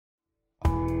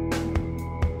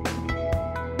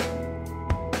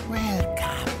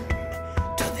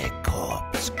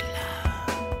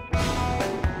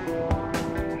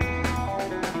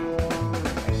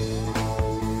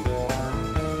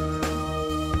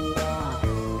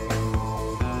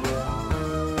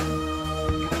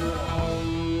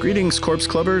Greetings, Corpse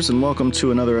Clubbers, and welcome to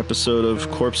another episode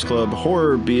of Corpse Club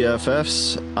Horror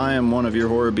BFFs. I am one of your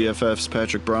Horror BFFs,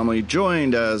 Patrick Bromley,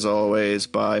 joined, as always,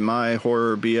 by my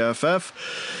Horror BFF,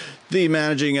 the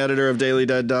managing editor of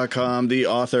DailyDead.com, the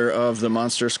author of The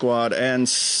Monster Squad, and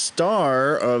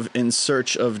star of In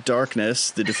Search of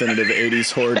Darkness, the definitive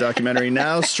 80s horror documentary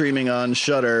now streaming on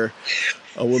Shudder,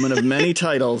 a woman of many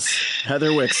titles,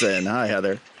 Heather Wixson. Hi,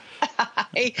 Heather.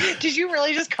 Hi. Did you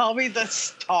really just call me the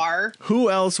star?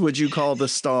 Who else would you call the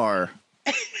star?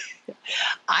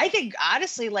 I think,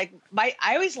 honestly, like, I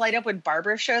always light up when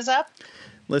Barbara shows up.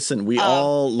 Listen, we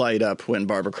all light up when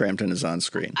Barbara Crampton is on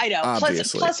screen. I know.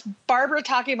 Obviously. Plus, Barbara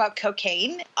talking about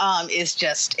cocaine is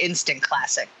just instant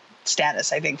classic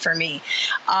status, I think, for me.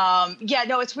 Yeah,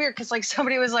 no, it's weird because, like,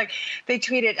 somebody was like, they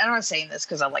tweeted, I'm not saying this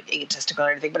because I'm like egotistical or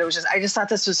anything, but it was just, I just thought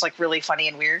this was like really funny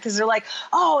and weird because they're like,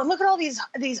 oh, and look at all these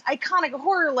iconic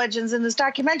horror legends in this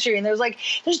documentary, and there's like,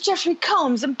 there's Jeffrey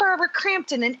Combs and Barbara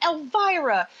Crampton and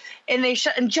Elvira, and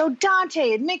and Joe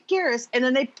Dante and Mick Garris, and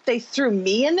then they threw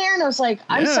me in there, and I was like,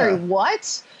 I'm sorry,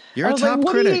 what? You're I was a top like,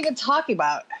 what critic. are you even talking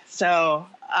about? So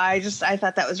I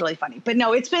thought that was really funny. But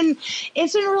no, it's been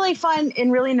really fun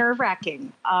and really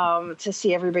nerve-wracking to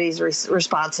see everybody's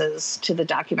responses to the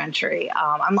documentary.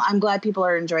 I'm glad people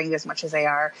are enjoying it as much as they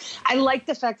are. I like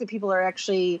the fact that people are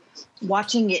actually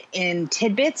watching it in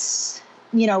tidbits,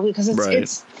 you know, because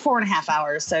it's 4.5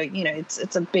 hours. So, you know,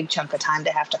 it's a big chunk of time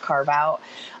to have to carve out.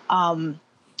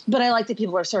 But I like that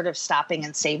people are sort of stopping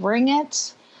and savoring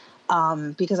it.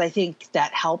 Because I think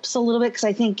that helps a little bit. Because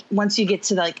I think once you get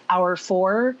to like hour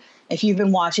 4, if you've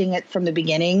been watching it from the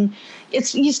beginning,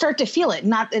 you start to feel it.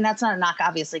 And that's not a knock,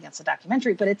 obviously, against the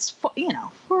documentary, but it's 4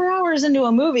 hours into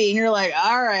a movie, and you're like,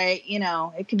 all right, you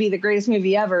know, it could be the greatest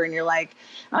movie ever, and you're like,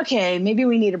 okay, maybe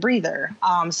we need a breather.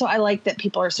 So I like that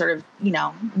people are sort of, you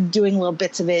know, doing little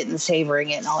bits of it and savoring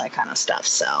it and all that kind of stuff.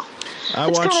 So I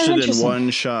watched it in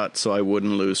one shot, so I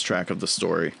wouldn't lose track of the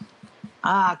story.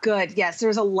 Ah, good. Yes,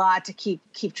 there's a lot to keep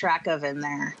track of in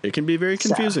there. It can be very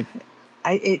confusing. So,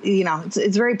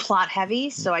 it's very plot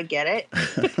heavy, so I get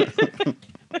it.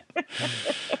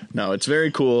 No, it's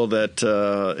very cool that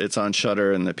it's on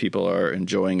Shudder and that people are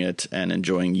enjoying it and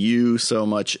enjoying you so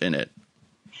much in it.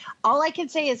 All I can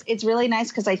say is it's really nice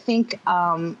because I think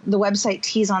the website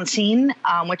Tees on Scene,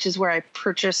 which is where I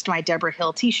purchased my Deborah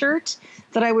Hill T-shirt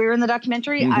that I wear in the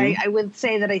documentary, I would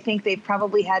say that I think they've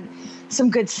probably had some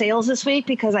good sales this week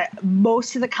because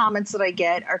most of the comments that I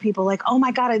get are people like, oh,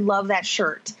 my God, I love that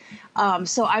shirt.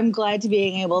 So I'm glad to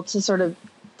being able to sort of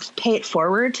pay it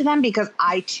forward to them because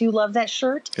I, too, love that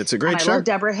shirt. It's a great shirt. I love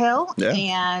Deborah Hill. Yeah.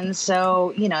 And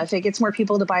so, you know, if it gets more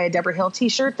people to buy a Deborah Hill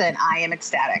T-shirt, then I am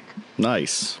ecstatic.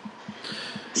 Nice.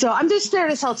 So I'm just there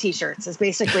to sell T-shirts is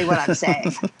basically what I'm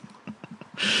saying.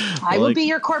 I will be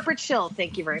your corporate shill.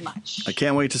 Thank you very much. I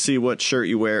can't wait to see what shirt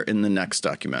you wear in the next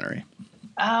documentary.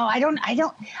 Oh,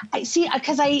 I see,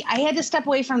 because I had to step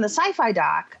away from the sci-fi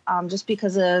doc just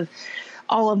because of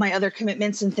all of my other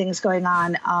commitments and things going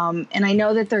on. And I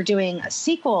know that they're doing a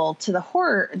sequel to the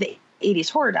 80s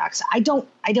horror docs. I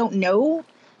don't know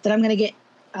that I'm going to get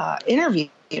interviewed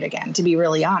again, to be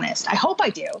really honest. I hope I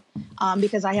do,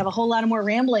 because I have a whole lot of more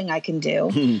rambling I can do.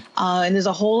 And there's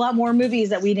a whole lot more movies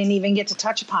that we didn't even get to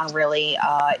touch upon really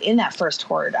in that first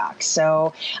horror doc.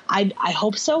 So I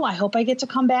hope so. I hope I get to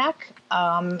come back.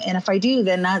 And if I do,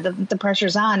 then the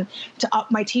pressure's on to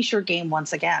up my T-shirt game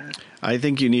once again. I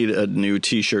think you need a new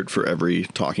T-shirt for every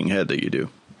talking head that you do.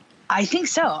 I think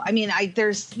so. I mean,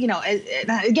 there's, you know,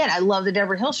 again, I love the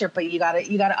Deborah Hill shirt, but you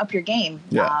gotta up your game,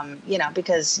 you know,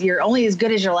 because you're only as good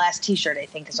as your last T-shirt, I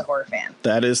think, as a horror fan.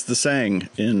 That is the saying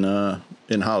in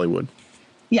Hollywood.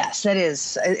 Yes, that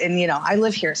is. And, you know, I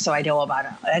live here, so I know about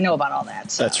it. I know about all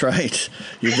that. So. That's right.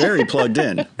 You're very plugged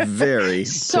in. Very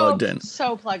plugged in.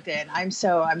 So plugged in. I'm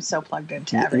so plugged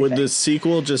into everything. Would the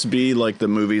sequel just be like the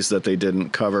movies that they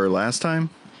didn't cover last time?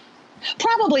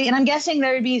 Probably. And I'm guessing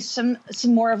there would be some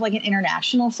more of like an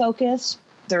international focus.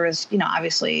 There is, you know,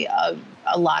 obviously a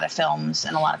lot of films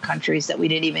in a lot of countries that we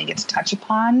didn't even get to touch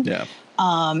upon. Yeah.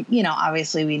 You know,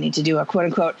 obviously we need to do a quote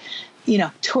unquote, you know,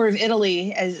 tour of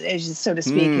Italy, as so to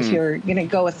speak, if you're going to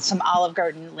go with some Olive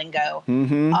Garden lingo,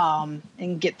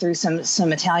 and get through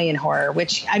some Italian horror,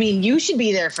 which, I mean, you should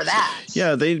be there for that.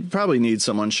 Yeah, they probably need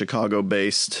someone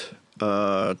Chicago-based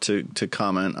to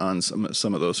comment on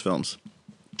some of those films.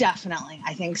 Definitely.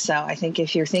 I think so. I think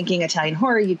if you're thinking Italian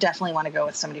horror, you definitely want to go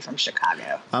with somebody from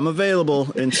Chicago. I'm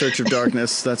available in Search of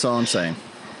Darkness. That's all I'm saying.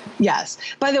 Yes.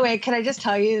 By the way, can I just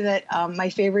tell you that my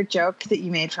favorite joke that you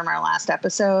made from our last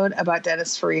episode about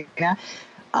Dennis Farina,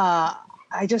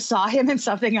 I just saw him in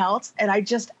something else, and I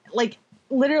just, like,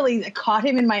 literally caught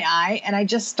him in my eye, and I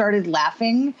just started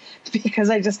laughing because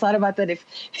I just thought about that.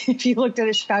 If you looked at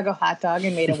a Chicago hot dog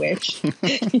and made a witch,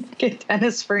 you'd get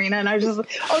Dennis Farina, and I was just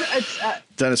like, oh, it's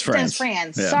Dennis Franz. Dennis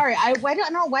Franz. Yeah. Sorry, why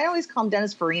don't know why I always call him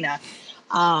Dennis Farina.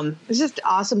 It's just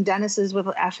awesome Dennis's with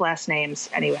F last names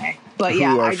anyway. But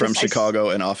Who are from Chicago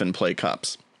and often play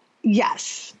cops.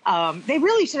 Yes. They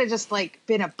really should have just like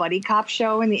been a buddy cop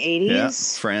show in the 80s.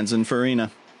 Yeah, Franz and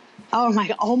Farina.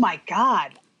 Oh my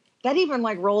God. That even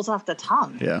like rolls off the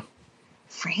tongue. Yeah.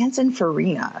 Franz and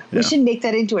Farina. Yeah. We should make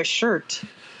that into a shirt.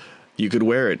 You could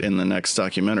wear it in the next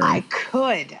documentary. I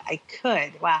could.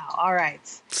 Wow. All right.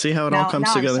 See how it all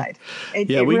comes together.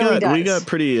 We got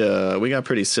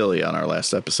pretty silly on our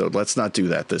last episode. Let's not do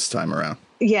that this time around.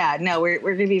 Yeah, no, we're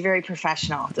going to be very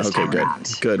professional this time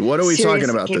around. Good. What are we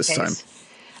talking about this time?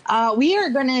 We are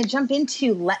going to jump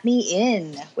into Let Me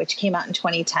In, which came out in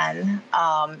 2010.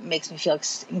 Makes me feel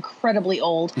incredibly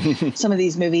old. Some of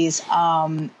these movies.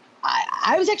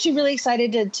 I was actually really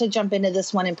excited to jump into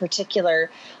this one in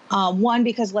particular. One,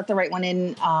 because Let the Right One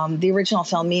In, the original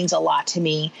film, means a lot to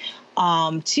me.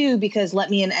 Two, because Let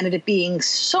Me In ended up being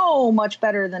so much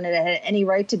better than it had any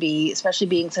right to be, especially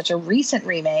being such a recent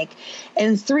remake.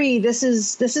 And three, this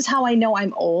is how I know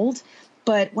I'm old.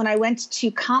 But when I went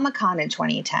to Comic-Con in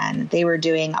 2010, they were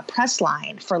doing a press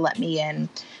line for Let Me In.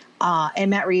 And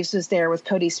Matt Reeves was there with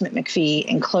Kodi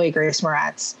Smit-McPhee and Chloë Grace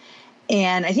Moretz.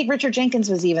 And I think Richard Jenkins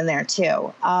was even there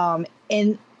too.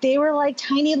 And they were like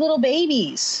tiny little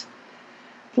babies.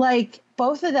 Like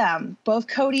both of them, both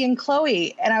Kodi and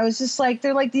Chloe. And I was just like,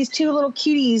 they're like these two little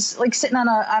cuties like sitting on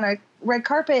a red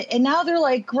carpet. And now they're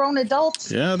like grown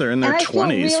adults. Yeah, they're in their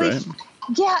 20s, right?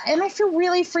 Yeah, and I feel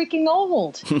really freaking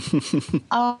old.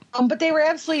 But they were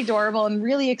absolutely adorable and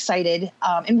really excited.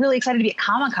 And really excited to be at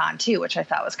Comic-Con too, which I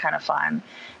thought was kind of fun.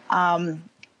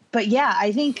 But yeah,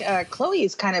 I think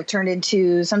Chloe's kind of turned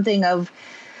into something of,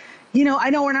 I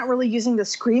know we're not really using the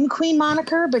Scream Queen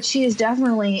moniker, but she is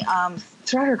definitely,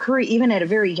 throughout her career, even at a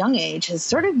very young age, has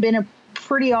sort of been a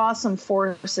pretty awesome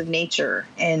force of nature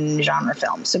in genre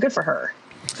films. So good for her.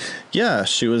 Yeah,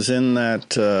 she was in that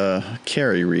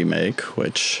Carrie remake,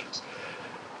 which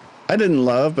I didn't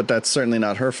love, but that's certainly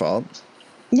not her fault.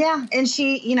 Yeah, and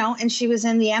she was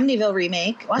in the Amityville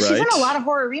remake. Well, she's in a lot of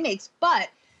horror remakes, but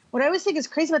what I always think is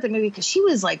crazy about that movie, because she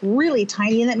was like really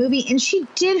tiny in that movie, and she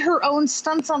did her own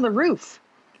stunts on the roof.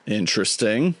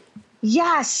 Interesting.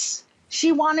 Yes,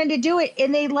 she wanted to do it,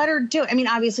 and they let her do it. I mean,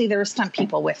 obviously there were stunt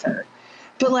people with her,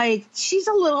 but like she's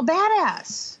a little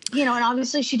badass, and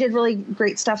obviously she did really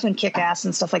great stuff in Kick-Ass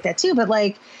and stuff like that too. But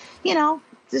like,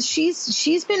 she's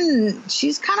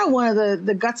kind of one of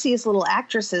the gutsiest little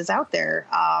actresses out there.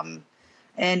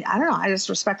 And I don't know, I just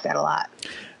respect that a lot.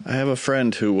 I have a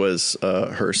friend who was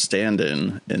her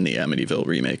stand-in in the Amityville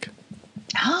remake.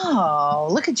 Oh,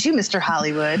 look at you, Mr.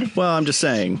 Hollywood. Well, I'm just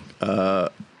saying, I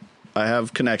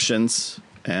have connections,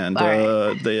 and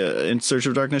the In Search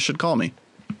of Darkness should call me.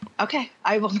 Okay,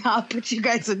 I will now put you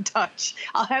guys in touch.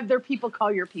 I'll have their people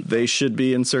call your people. They should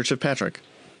be in search of Patrick.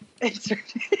 That's going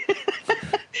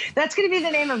to be the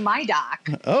name of my doc.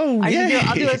 Oh, yeah.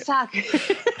 I'll do a doc.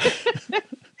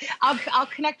 I'll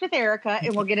connect with Erica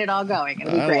and we'll get it all going.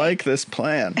 It'll be great. I like this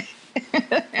plan.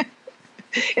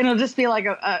 It'll just be like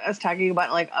us talking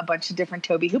about like a bunch of different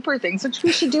Tobe Hooper things, which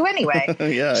we should do anyway.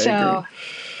 Yeah, I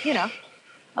agree.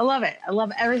 I love it. I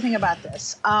love everything about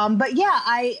this. But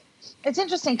yeah, it's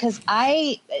interesting because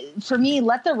for me,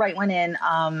 Let the Right One In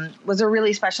was a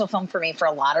really special film for me for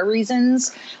a lot of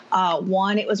reasons.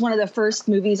 One, it was one of the first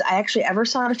movies I actually ever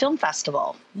saw at a film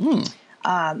festival.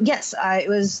 Yes, it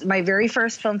was my very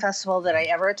first film festival that I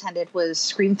ever attended was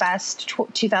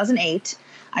Screamfest 2008.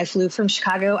 I flew from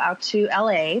Chicago out to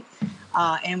LA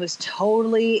and was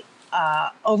totally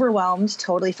overwhelmed,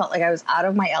 totally felt like I was out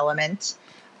of my element.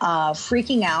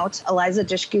 Freaking out. Eliza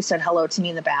Dushku said hello to me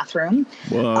in the bathroom.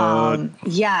 What?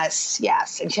 Yes.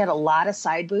 And she had a lot of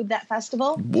side boob that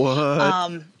festival.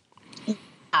 What?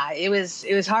 It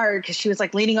was hard because she was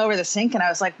like leaning over the sink and I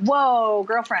was like, whoa,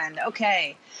 girlfriend.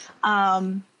 Okay.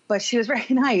 But she was very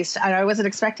nice. I wasn't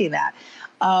expecting that.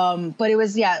 But it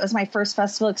was my first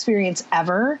festival experience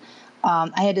ever.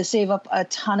 I had to save up a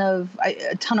ton of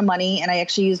money and I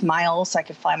actually used miles so I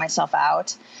could fly myself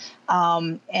out.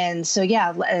 And so,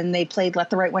 and they played Let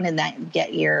the Right One In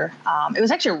that year. It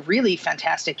was actually a really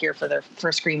fantastic year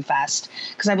for Screamfest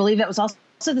because I believe that was also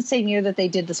the same year that they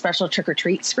did the special Trick or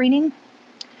Treat screening.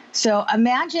 So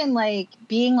imagine like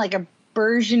being like a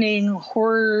burgeoning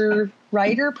horror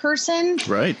writer person.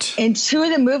 Right. And two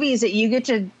of the movies that you get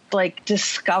to like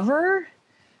discover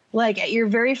like at your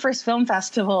very first film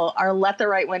festival are Let the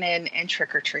Right One In and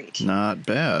Trick or Treat. Not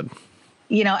bad.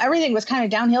 everything was kind of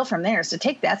downhill from there. So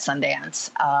take that,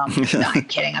 Sundance. No,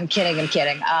 I'm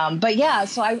kidding. But yeah,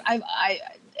 so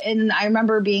I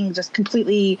remember being just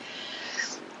completely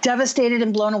devastated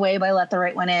and blown away by Let the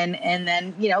Right One In. And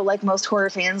then, like most horror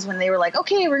fans, when they were like,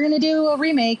 okay, we're going to do a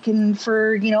remake and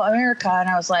for, America. And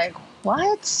I was like,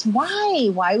 what?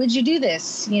 Why would you do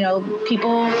this?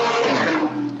 People,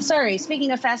 sorry, speaking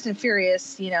of Fast and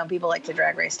Furious, people like to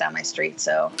drag race down my street.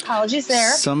 So apologies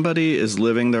there. Somebody is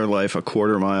living their life a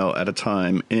quarter mile at a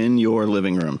time in your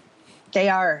living room. They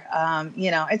are,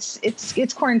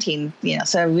 it's quarantine,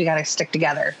 so we got to stick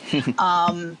together.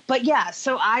 But yeah,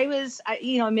 so I was,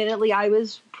 admittedly, I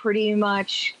was pretty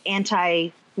much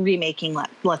anti-remaking Let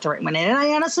the Right One In. And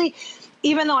I honestly,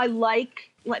 even though I like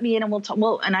Let Me In,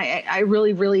 and I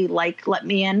really, really like Let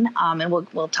Me In, and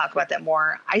we'll talk about that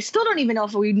more. I still don't even know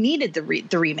if we needed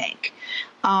the remake.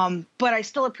 But I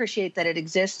still appreciate that it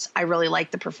exists. I really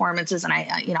like the performances, and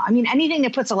anything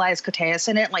that puts Elias Koteas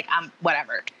in it, like,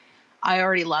 whatever. I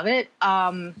already love it.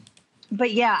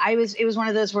 But yeah, it was one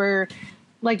of those where,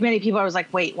 like many people, I was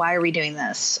like, wait, why are we doing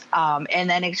this? And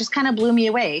then it just kind of blew me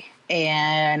away,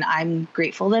 and I'm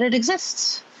grateful that it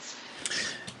exists.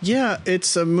 Yeah,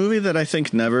 it's a movie that I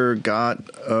think never got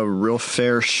a real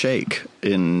fair shake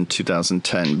in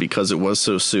 2010 because it was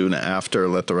so soon after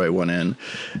Let the Right One In,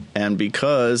 and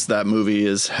because that movie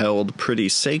is held pretty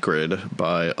sacred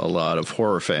by a lot of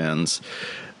horror fans.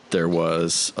 There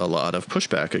was a lot of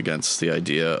pushback against the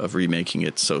idea of remaking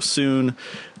it so soon.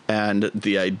 And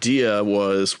the idea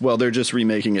was, well, they're just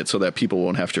remaking it so that people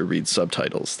won't have to read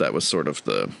subtitles. That was sort of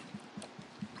the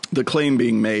claim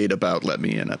being made about Let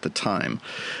Me In at the time.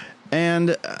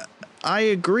 And I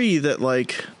agree that,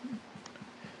 like,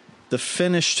 the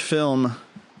finished film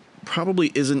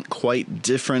probably isn't quite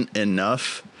different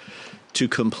enough to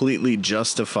completely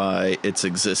justify its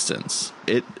existence.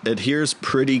 It adheres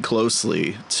pretty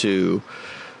closely to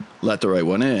Let the Right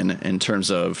One in terms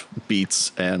of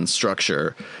beats and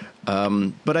structure.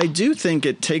 But I do think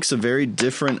it takes a very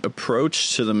different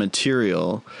approach to the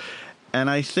material. And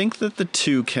I think that the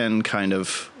two can kind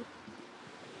of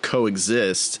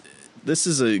coexist. This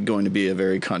is going to be a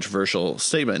very controversial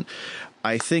statement.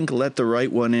 I think Let the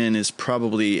Right One In is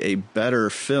probably a better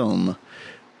film,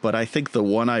 but I think the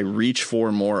one I reach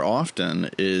for more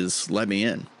often is Let Me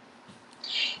In.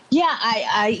 Yeah,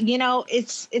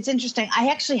 it's interesting. I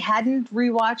actually hadn't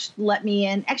rewatched Let Me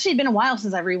In. Actually, it'd been a while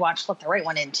since I rewatched Let the Right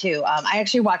One In too. I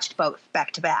actually watched both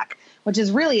back to back, which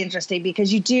is really interesting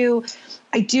because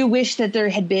I do wish that there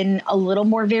had been a little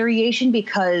more variation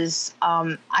because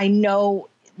I know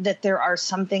that there are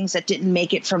some things that didn't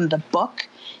make it from the book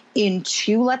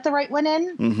into Let the Right One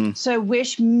In. Mm-hmm. So I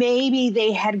wish maybe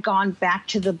they had gone back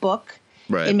to the book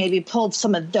and maybe pulled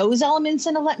some of those elements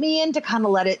into Let Me In to kind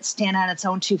of let it stand on its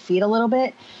own 2 feet a little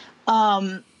bit.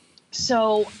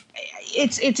 So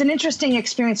it's an interesting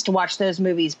experience to watch those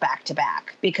movies back to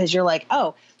back because you're like,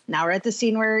 oh, now we're at the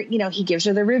scene where, he gives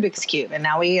her the Rubik's Cube. And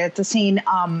now we're at the scene.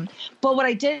 But what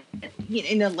I did,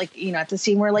 at the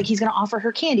scene where, like, he's going to offer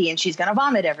her candy and she's going to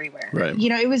vomit everywhere. Right.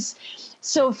 It was,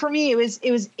 so for me, it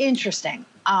was interesting.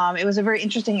 It was a very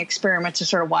interesting experiment to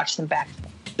sort of watch them back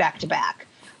to back.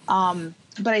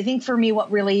 But I think for me, what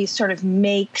really sort of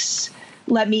makes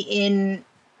Let Me In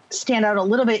stand out a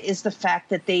little bit is the fact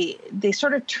that they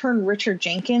sort of turn Richard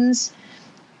Jenkins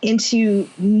into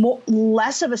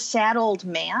less of a sad old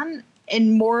man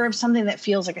and more of something that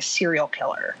feels like a serial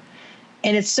killer.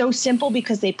 And it's so simple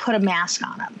because they put a mask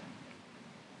on him.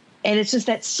 And it's just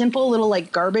that simple little,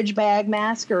 like, garbage bag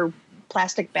mask or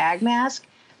plastic bag mask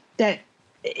that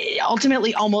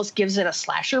ultimately almost gives it a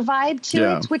slasher vibe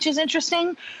to it, which is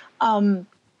interesting.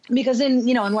 Because in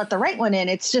Let the Right One In,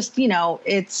 it's just,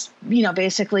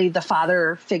 basically the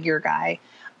father figure guy.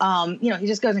 He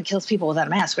just goes and kills people without a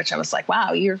mask, which I was like,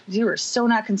 wow, you are so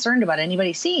not concerned about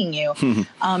anybody seeing you.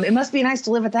 It must be nice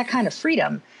to live with that kind of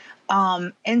freedom.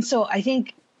 And so I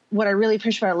think what I really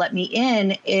appreciate about Let Me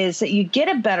In is that you get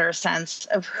a better sense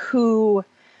of who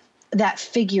that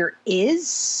figure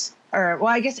is. Or,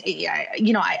 well, I guess, I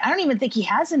don't even think he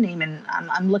has a name. And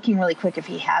I'm looking really quick if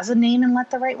he has a name in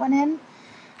Let the Right One In.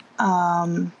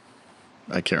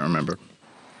 I can't remember.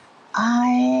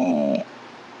 I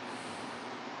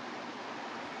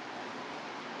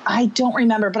don't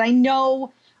remember, but I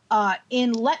know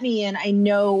in Let Me In, I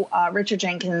know Richard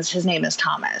Jenkins, his name is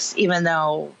Tomas, even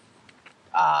though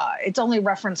it's only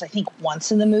referenced, I think,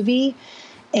 once in the movie.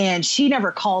 And she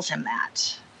never calls him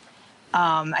that.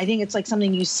 I think it's like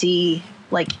something you see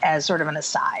like as sort of an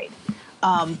aside.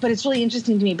 But it's really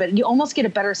interesting to me. But you almost get a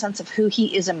better sense of who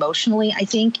he is emotionally, I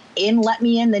think, in Let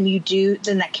Me In than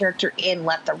that character in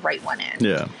Let the Right One In.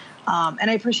 Yeah. And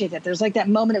I appreciate that. There's like that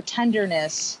moment of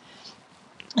tenderness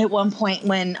at one point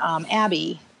when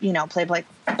Abby, played by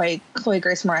Chloë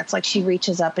Grace Moretz, like she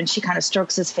reaches up and she kind of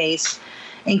strokes his face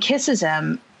and kisses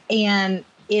him. And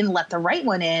in Let the Right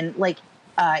One In, like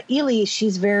Ely,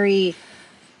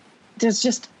 there's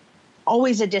just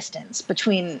always a distance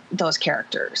between those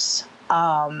characters,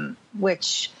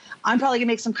 which I'm probably gonna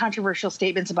make some controversial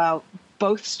statements about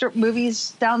both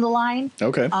movies down the line.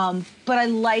 Okay. But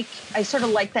I sort of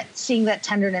like that, seeing that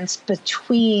tenderness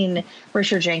between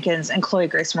Richard Jenkins and Chloë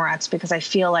Grace Moretz, because I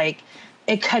feel like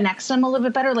it connects them a little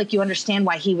bit better. Like you understand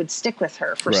why he would stick with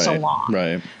her for so long.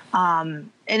 Right.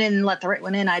 And in Let the Right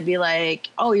One In, I'd be like,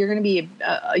 oh, you're going to be,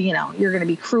 you're going to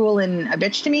be cruel and a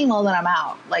bitch to me. Well, then I'm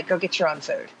out. Like, go get your own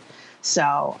food.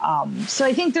 So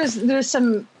I think there's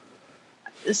a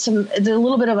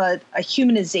little bit of a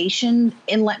humanization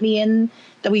in Let Me In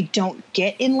that we don't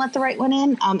get in Let the Right One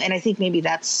In. And I think maybe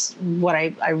that's what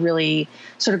I really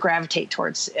sort of gravitate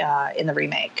towards in the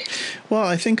remake. Well,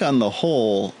 I think on the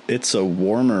whole, it's a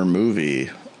warmer movie.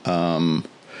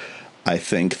 I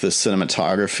think the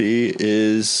cinematography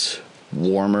is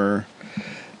warmer,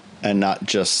 and not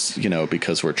just,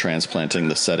 because we're transplanting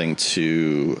the setting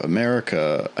to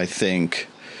America. I think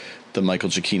the Michael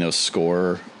Giacchino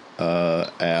score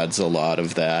adds a lot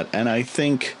of that. And I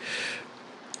think,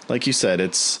 like you said,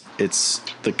 it's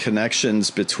the connections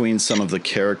between some of the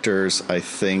characters, I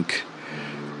think,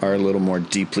 are a little more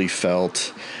deeply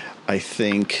felt. I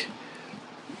think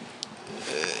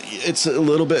it's a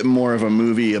little bit more of a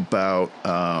movie about,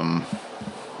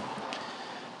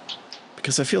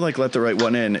 because I feel like Let the Right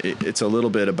One In, it's a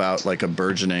little bit about like a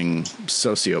burgeoning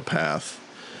sociopath,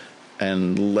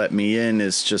 and Let Me In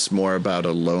is just more about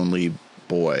a lonely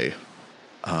boy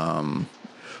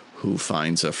who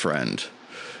finds a friend.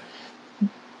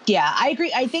 Yeah, I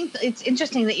agree. I think it's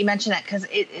interesting that you mentioned that, because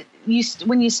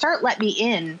when you start Let Me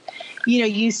In,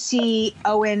 you see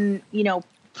Owen,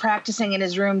 practicing in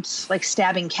his room, like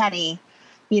stabbing Kenny,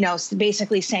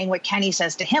 basically saying what Kenny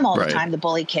says to him all the time, the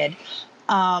bully kid.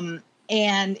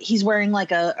 And he's wearing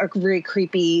like a very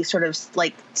creepy sort of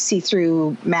like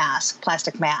see-through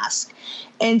plastic mask.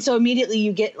 And so immediately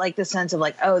you get like the sense of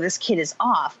like, oh, this kid is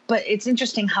off. But it's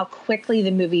interesting how quickly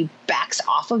the movie backs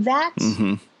off of that.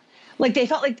 Mm-hmm. Like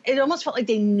it almost felt like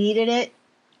they needed it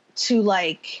to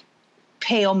like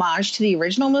pay homage to the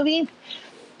original movie.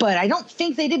 But I don't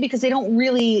think they did, because they don't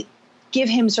really give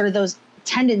him sort of those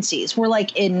tendencies. Where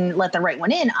like in Let the Right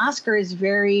One In, Oscar is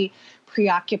very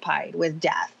preoccupied with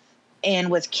death and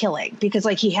with killing, because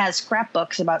like he has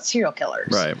scrapbooks about serial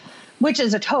killers, right? Which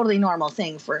is a totally normal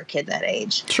thing for a kid that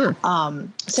age. Sure.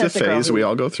 It's a phase. We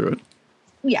all go through it.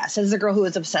 Yeah, says the girl who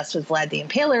was obsessed with Vlad the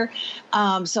Impaler.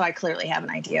 So I clearly have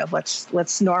an idea of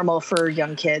what's normal for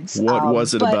young kids. What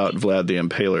was it about Vlad the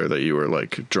Impaler that you were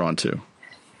like drawn to?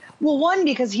 Well, one,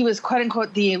 because he was quote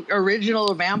unquote the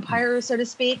original vampire, so to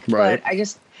speak. Right.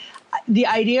 But the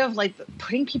idea of like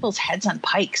putting people's heads on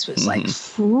pikes was like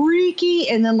freaky.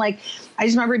 And then like, I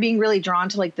just remember being really drawn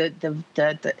to like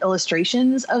the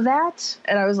illustrations of that.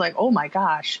 And I was like, oh my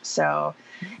gosh. So,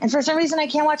 and for some reason I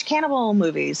can't watch cannibal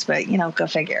movies, but go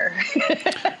figure.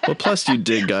 Well, plus you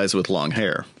dig guys with long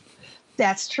hair.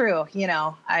 That's true.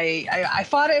 I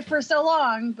fought it for so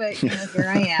long, but here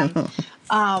I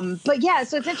am. But yeah,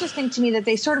 so it's interesting to me that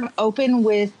they sort of open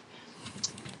with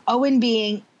Owen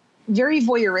being very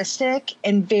voyeuristic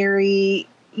and very,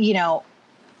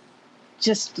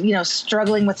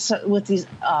 struggling with these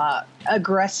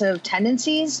aggressive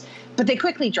tendencies, but they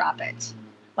quickly drop it.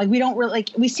 Like we don't really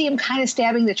we see him kind of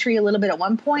stabbing the tree a little bit at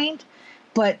one point,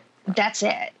 but that's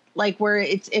it. Like where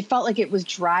it felt like it was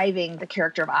driving the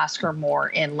character of Oscar more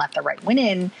in Let the Right One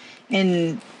In,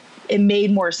 and it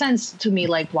made more sense to me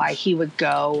like why he would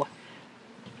go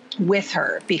with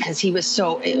her, because he was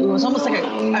it was almost like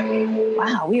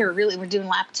wow, we're doing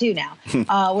lap 2 now,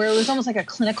 where it was almost like a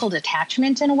clinical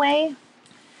detachment in a way,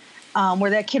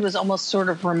 where that kid was almost sort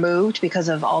of removed because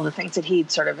of all the things that he'd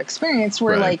sort of experienced,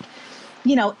 where like,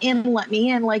 in Let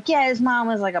Me In, like, yeah, his mom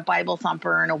was like a Bible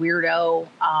thumper and a weirdo,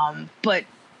 but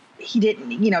he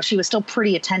didn't, she was still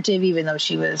pretty attentive, even though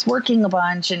she was working a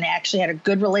bunch, and actually had a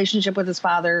good relationship with his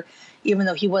father, even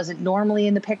though he wasn't normally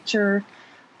in the picture.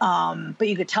 But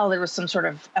you could tell there was some sort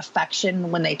of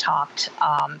affection when they talked.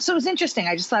 So it was interesting.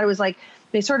 I just thought it was like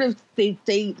it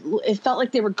felt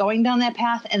like they were going down that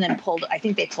path and then I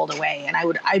think they pulled away. And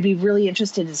I'd be really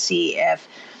interested to see if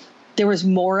there was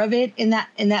more of it in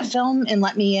that film in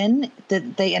Let Me In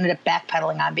that they ended up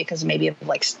backpedaling on because maybe of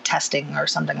like testing or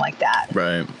something like that.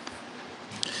 Right.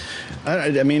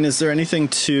 I mean, is there anything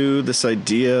to this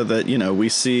idea that, we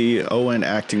see Owen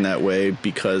acting that way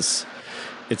because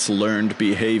it's learned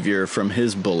behavior from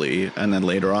his bully, and then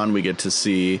later on we get to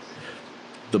see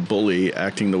the bully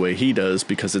acting the way he does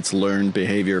because it's learned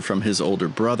behavior from his older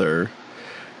brother.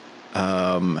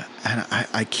 And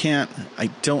I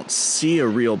don't see a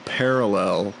real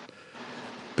parallel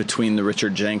between the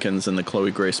Richard Jenkins and the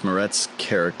Chloë Grace Moretz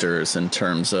characters in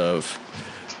terms of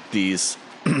these.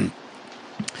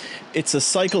 It's a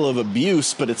cycle of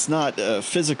abuse, but it's not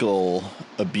physical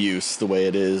abuse the way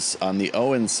it is on the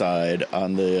Owen side.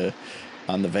 On the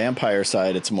vampire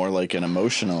side, it's more like an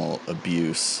emotional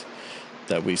abuse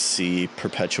that we see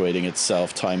perpetuating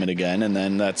itself time and again. And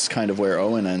then that's kind of where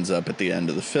Owen ends up at the end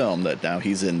of the film, that now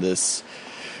he's in this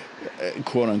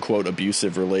quote unquote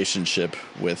abusive relationship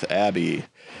with Abby.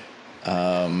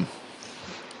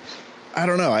 I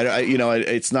don't know.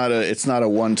 It's not a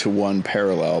one-to-one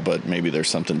parallel, but maybe there's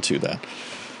something to that.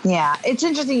 Yeah, it's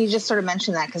interesting you just sort of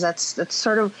mentioned that, because that's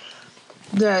sort of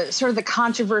the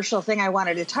controversial thing I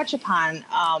wanted to touch upon.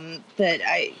 That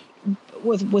I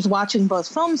was watching both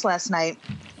films last night.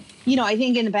 I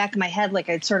think in the back of my head, like,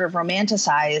 I'd sort of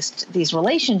romanticized these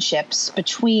relationships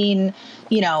between,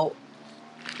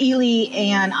 Ely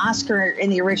and Oscar in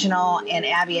the original and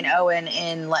Abby and Owen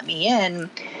in Let Me In,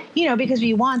 because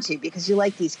you want to, because you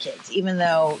like these kids, even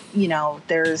though,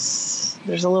 there's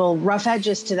a little rough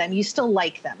edges to them, you still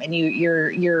like them and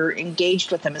you're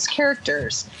engaged with them as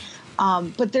characters.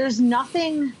 But there's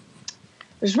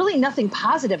really nothing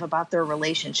positive about their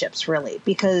relationships, really,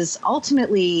 because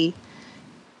ultimately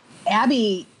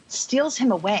Abby steals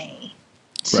him away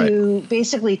to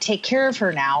basically take care of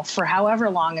her now for however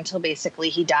long, until basically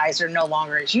he dies or no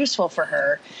longer is useful for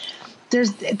her.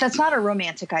 That's not a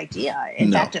romantic idea.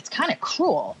 In fact, it's kind of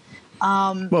cruel.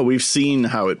 Well, we've seen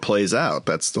how it plays out.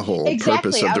 That's the whole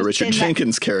purpose of the Richard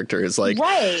Jenkins character, is like,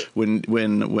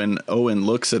 when Owen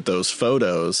looks at those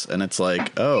photos and it's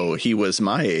like, oh, he was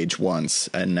my age once,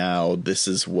 and now this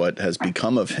is what has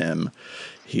become of him.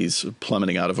 He's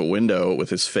plummeting out of a window with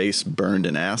his face burned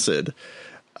in acid.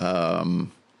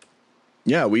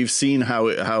 We've seen how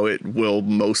it will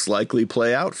most likely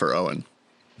play out for Owen.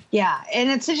 Yeah, and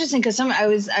it's interesting because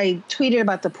I tweeted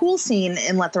about the pool scene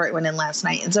in Let the Right One In last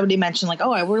night, and somebody mentioned, like,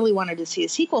 oh, I really wanted to see a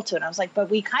sequel to it. And I was like, but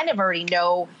we kind of already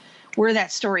know where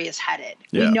that story is headed.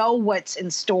 Yeah. We know what's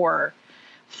in store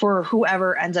for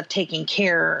whoever ends up taking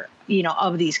care,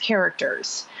 of these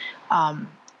characters. And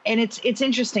it's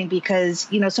interesting because,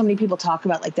 so many people talk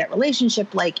about, like, that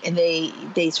relationship, like, and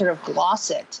they sort of gloss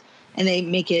it and they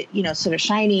make it, sort of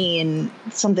shiny and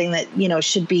something that,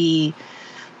 should be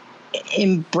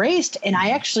embraced. And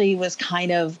I actually was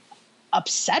kind of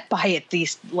upset by it,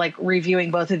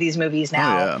 reviewing both of these movies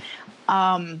now. Oh,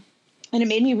 yeah. And it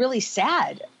made me really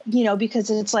sad, because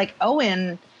it's like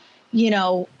Owen,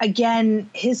 again,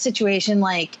 his situation,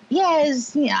 like,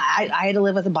 I had to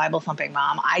live with a Bible thumping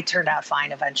mom. I turned out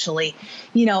fine eventually,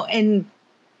 and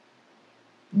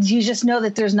you just know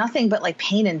that there's nothing but, like,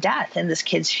 pain and death in this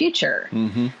kid's future.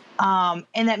 Mm-hmm.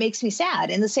 And that makes me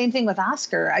sad. And the same thing with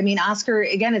Oscar. I mean, Oscar,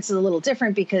 again, it's a little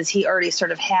different because he already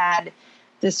sort of had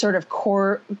this sort of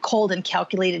cold and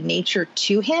calculated nature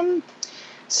to him.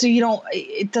 So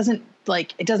it doesn't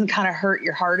kind of hurt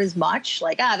your heart as much.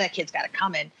 Like, that kid's got it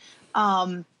coming.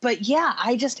 But yeah,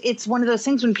 it's one of those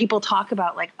things when people talk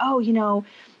about, like, oh,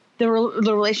 the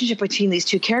relationship between these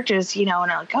two characters, and I'm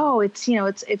like, oh, it's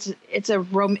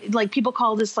like, people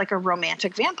call this like a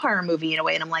romantic vampire movie in a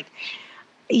way. And I'm like,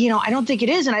 I don't think it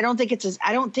is. And I don't think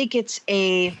it's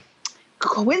a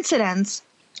coincidence.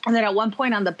 And then at one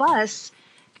point on the bus,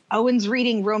 Owen's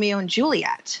reading Romeo and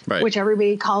Juliet, which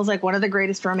everybody calls, like, one of the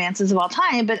greatest romances of all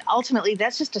time. But ultimately,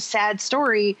 that's just a sad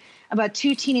story about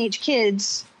two teenage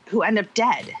kids who end up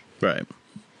dead. Right.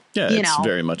 Yeah, it's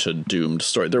very much a doomed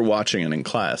story. They're watching it in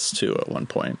class, too, at one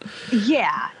point.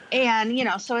 Yeah. And,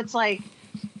 so it's like,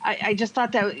 I just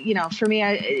thought that, for me,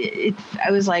 I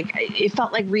was like, it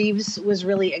felt like Reeves was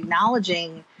really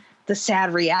acknowledging the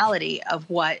sad reality of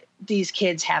what these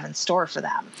kids have in store for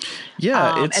them.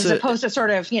 Yeah. As opposed to sort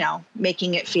of,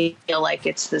 making it feel like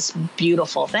it's this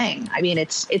beautiful thing. I mean,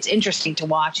 it's interesting to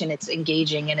watch and it's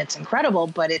engaging and it's incredible,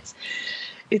 but it's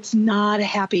not a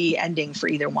happy ending for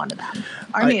either one of them.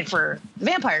 I mean, for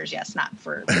vampires, yes, not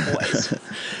for the boys.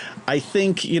 I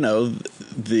think,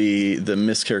 the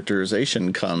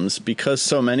mischaracterization comes because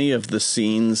so many of the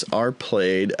scenes are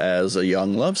played as a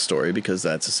young love story, because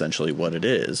that's essentially what it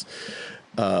is.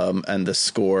 And the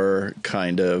score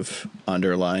kind of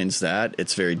underlines that.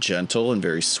 It's very gentle and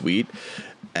very sweet.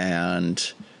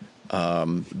 And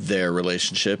their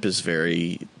relationship is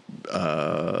very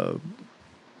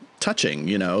touching,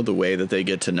 the way that they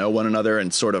get to know one another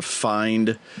and sort of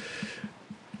find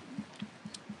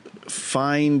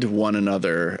find one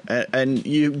another, and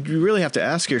you really have to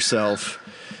ask yourself,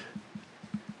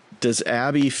 does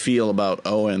Abby feel about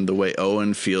Owen the way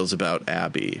Owen feels about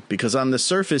Abby? Because on the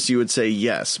surface you would say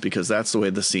yes, because that's the way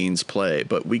the scenes play,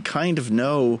 but we kind of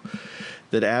know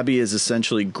that Abby is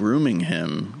essentially grooming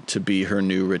him to be her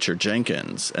new Richard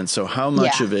Jenkins. And so how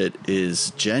much of it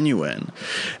is genuine?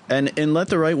 And in Let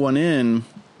the Right One In,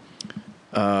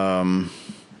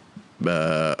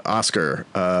 Oscar,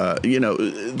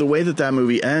 the way that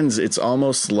movie ends, it's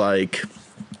almost like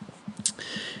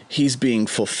he's being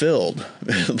fulfilled.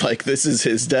 Like this is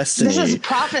his destiny. This is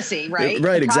prophecy, right?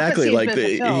 Right, exactly. Like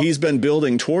he's been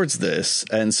building towards this.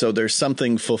 And so there's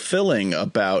something fulfilling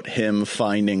about him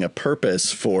finding a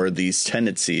purpose for these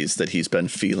tendencies that he's been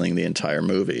feeling the entire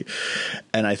movie.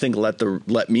 And I think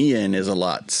Let Me In is a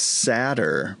lot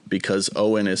sadder because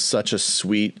Owen is such a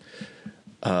sweet,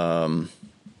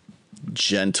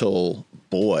 gentle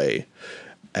boy.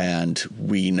 And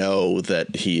we know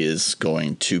that he is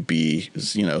going to be,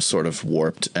 sort of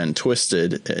warped and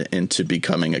twisted into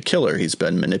becoming a killer. He's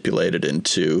been manipulated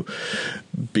into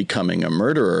becoming a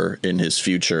murderer in his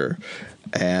future.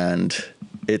 And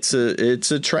it's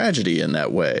a tragedy in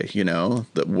that way,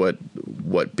 that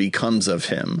what becomes of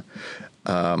him.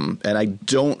 And I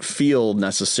don't feel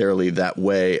necessarily that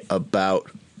way about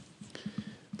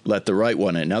Let the Right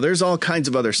One In. Now, there's all kinds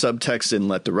of other subtext in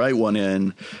Let the Right One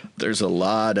In. There's a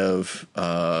lot of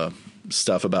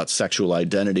stuff about sexual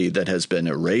identity that has been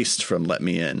erased from Let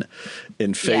Me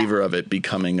in favor of it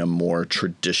becoming a more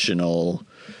traditional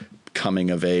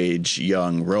coming-of-age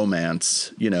young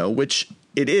romance, which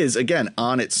it is, again,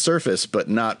 on its surface, but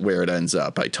not where it ends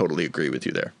up. I totally agree with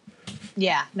you there.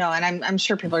 Yeah, no, and I'm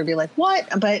sure people would be like, what?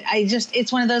 But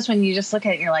it's one of those when you just look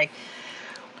at it and you're like,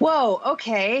 whoa,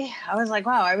 okay. I was like,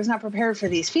 wow, I was not prepared for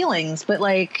these feelings. But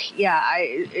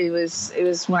it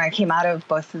was when I came out of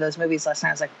both of those movies last night,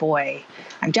 I was like, boy,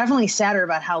 I'm definitely sadder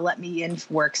about how Let Me In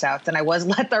works out than I was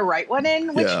Let the Right One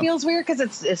In, which feels weird because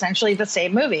it's essentially the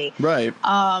same movie. Right. But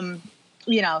I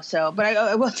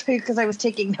will tell you, because I was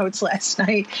taking notes last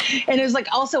night, and it was like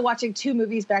also watching two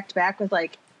movies back to back with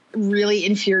like really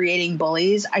infuriating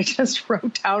bullies. I just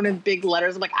wrote down in big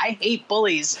letters, I'm like, I hate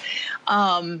bullies.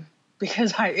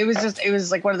 Because it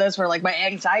was like one of those where like my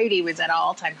anxiety was at an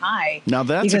all-time high. Now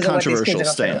that's a controversial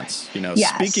stance.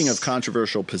 Yes. Speaking of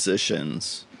controversial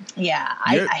positions. Yeah.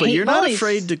 But you're not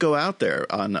afraid to go out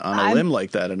there on a limb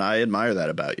like that. And I admire that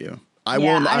about you. I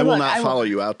will not follow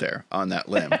you out there on that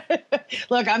limb.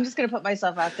 Look, I'm just going to put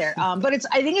myself out there. But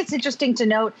I think it's interesting to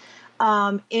note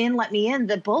in Let Me In,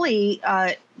 the bully,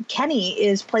 Kenny,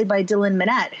 is played by Dylan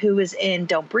Minnette, who was in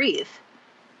Don't Breathe.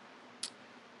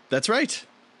 That's right.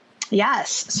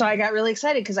 Yes. So I got really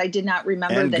excited because I did not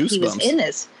remember that he was in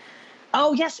this.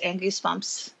 Oh, yes. And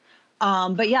Goosebumps.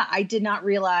 But yeah, I did not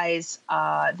realize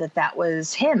that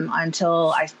was him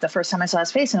until the first time I saw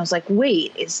his face. And I was like,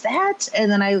 wait, is that? And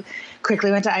then I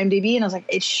quickly went to IMDb and I was like,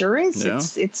 it sure is. Yeah.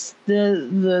 It's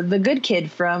the good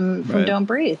kid from Don't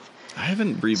Breathe. I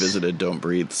haven't revisited Don't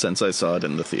Breathe since I saw it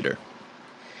in the theater.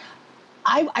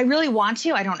 I really want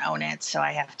to. I don't own it, so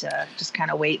I have to just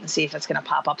kind of wait and see if it's going to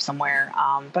pop up somewhere.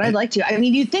 But I'd like to. I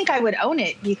mean, you'd think I would own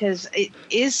it because it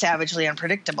is savagely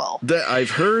unpredictable. I've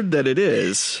heard that it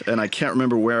is, and I can't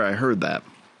remember where I heard that.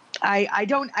 I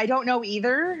don't know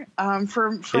either.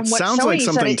 From it what sounds Sony like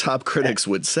something said, top critics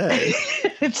would say.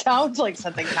 It sounds like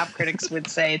something top critics would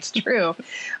say. It's true.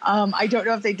 I don't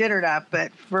know if they did or not,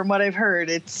 but from what I've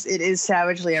heard, it is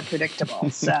savagely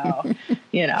unpredictable. So,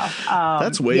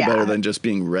 that's way better than just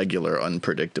being regular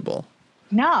unpredictable.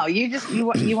 No, you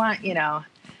want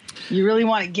you really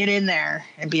want to get in there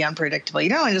and be unpredictable. You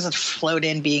don't want to just float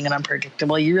in being an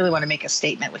unpredictable. You really want to make a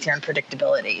statement with your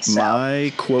unpredictability. So.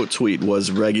 My quote tweet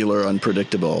was regular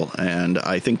unpredictable, and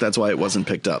I think that's why it wasn't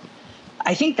picked up.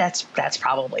 I think that's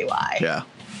probably why. Yeah.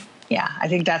 Yeah, I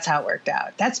think that's how it worked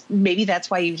out. That's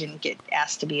why you didn't get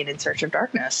asked to be in Search of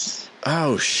Darkness.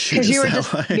 Oh, shit.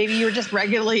 Because maybe you were just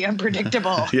regularly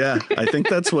unpredictable. Yeah, I think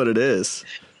that's what it is.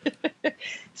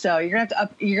 So you're gonna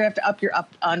have to up your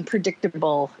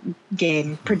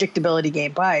predictability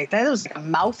game. Boy, that was a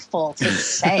mouthful to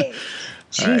say.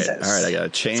 Jesus. All right, I gotta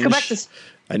change. Let's go back to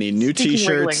I need new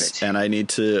T-shirts and I need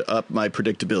to up my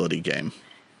predictability game.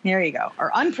 There you go.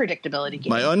 Or unpredictability game.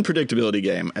 My unpredictability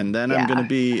game, and then I'm gonna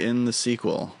be in the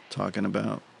sequel talking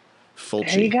about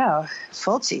Fulci. There you go,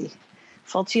 Fulci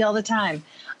all the time.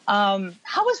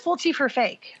 How was Fulci for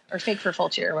fake or fake for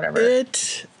Fulci or whatever?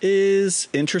 It is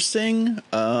interesting.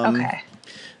 Okay.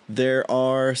 There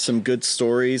are some good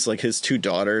stories, like his two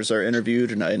daughters are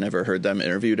interviewed, and I never heard them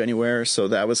interviewed anywhere, so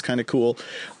that was kind of cool.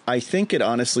 I think it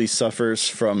honestly suffers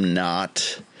from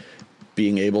not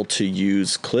being able to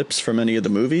use clips from any of the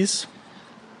movies.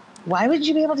 Why would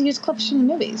you be able to use clips from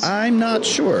the movies? I'm not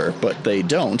sure, but they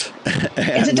don't.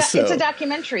 It's a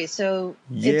documentary, so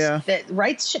yeah, the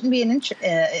rights shouldn't be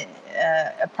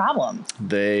a problem.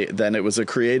 Then it was a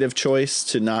creative choice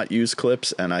to not use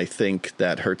clips, and I think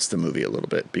that hurts the movie a little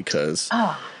bit because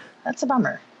that's a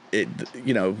bummer.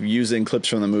 Using clips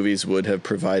from the movies would have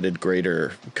provided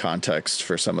greater context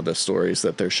for some of the stories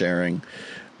that they're sharing.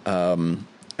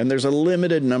 And there's a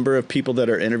limited number of people that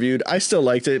are interviewed. I still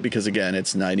liked it because, again,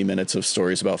 it's 90 minutes of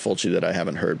stories about Fulci that I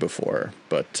haven't heard before.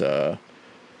 But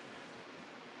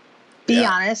be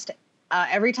honest,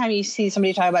 every time you see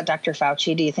somebody talk about Dr.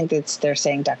 Fauci, do you think they're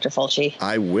saying Dr. Fulci?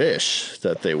 I wish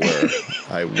that they were.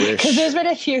 I wish. Because there's been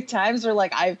a few times where,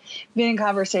 like, I've been in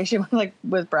conversation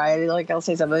with Brian, like, I'll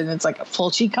say something, and it's like,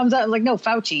 Fulci comes out, and like, no,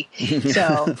 Fauci.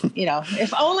 So,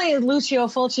 if only Lucio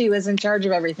Fulci was in charge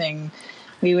of everything,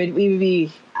 we would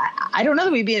be, I don't know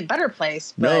that we'd be in a better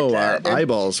place. But, no, our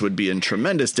eyeballs would be in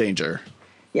tremendous danger.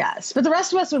 Yes, but the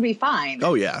rest of us would be fine.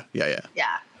 Oh, yeah. Yeah.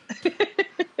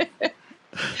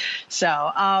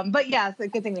 So, but yeah, it's a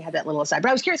good thing we had that little aside. But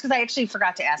I was curious because I actually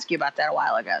forgot to ask you about that a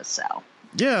while ago. So,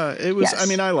 yeah, it was, yes. I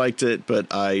mean, I liked it, but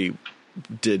I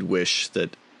did wish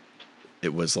that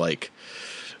it was like,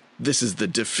 this is the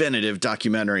definitive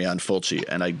documentary on Fulci,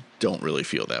 and I don't really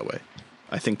feel that way.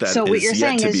 I think that so what you're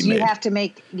saying is you made. have to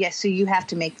make so you have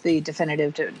to make the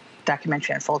definitive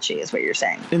documentary on Fulci is what you're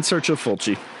saying. In Search of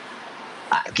Fulci.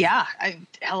 Yeah.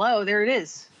 Hello, there it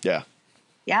is. Yeah.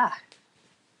 Yeah.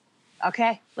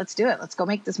 Okay, let's do it. Let's go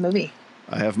make this movie.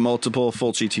 I have multiple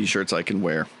Fulci t-shirts I can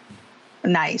wear.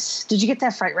 Nice. Did you get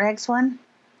that Fright Rags one?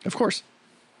 Of course.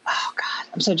 Oh God,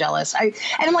 I'm so jealous.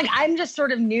 I'm just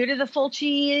sort of new to the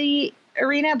Fulci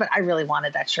arena, but I really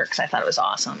wanted that shirt because I thought it was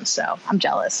awesome. So I'm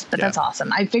jealous, but That's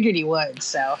awesome. I figured you would.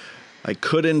 So I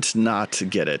couldn't not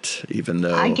get it, even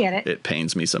though I get it. It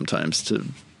pains me sometimes to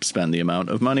spend the amount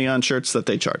of money on shirts that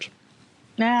they charge.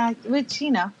 Which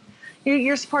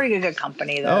you're supporting a good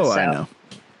company though. Oh, so, I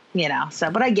know. So,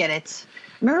 but I get it.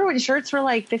 Remember when shirts were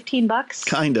like $15?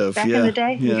 Kind of, back in the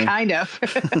day? Yeah. Kind of.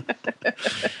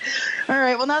 All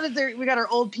right. Well, now that we got our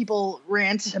old people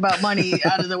rant about money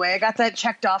out of the way, I got that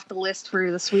checked off the list for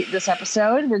this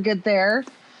episode. We're good there.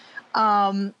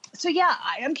 So yeah,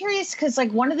 I'm curious because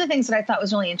like one of the things that I thought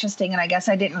was really interesting, and I guess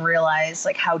I didn't realize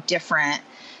like how different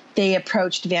they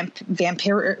approached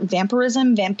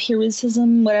vampirism,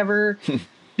 whatever,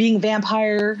 being a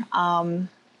vampire.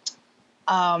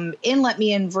 In Let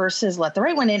Me In versus Let the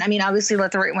Right One In. I mean, obviously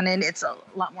Let the Right One In, it's a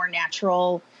lot more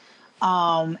natural.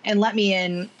 And Let Me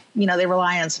In, they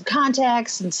rely on some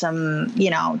context and some,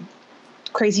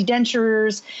 crazy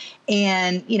dentures.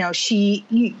 And,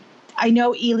 I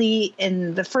know Ely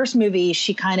in the first movie,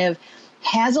 she kind of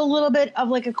has a little bit of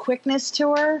like a quickness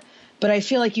to her, but I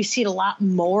feel like you see it a lot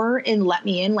more in Let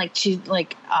Me In. Like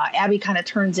Abby kind of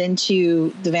turns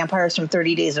into the vampires from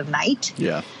 30 Days of Night.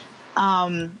 Yeah.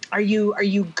 Are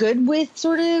you good with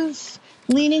sort of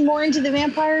leaning more into the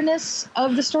vampireness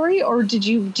of the story, or do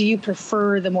you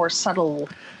prefer the more subtle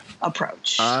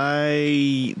approach?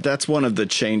 That's one of the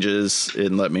changes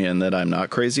in Let Me In that I'm not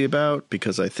crazy about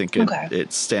because I think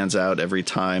it stands out every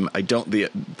time. I don't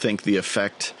think the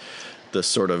effect, the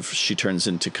sort of she turns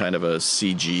into kind of a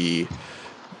CG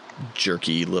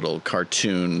jerky little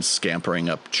cartoon scampering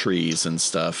up trees and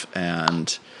stuff,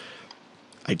 and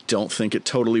I don't think it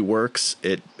totally works.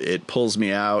 It pulls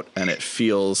me out, and it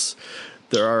feels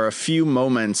there are a few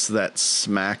moments that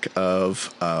smack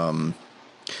of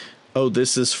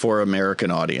this is for American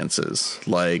audiences.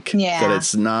 Like that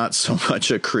it's not so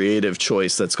much a creative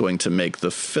choice that's going to make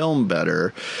the film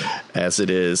better as it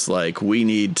is like we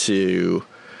need to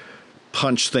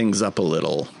punch things up a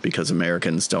little because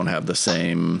Americans don't have the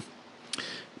same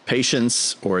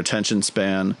patience or attention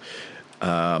span.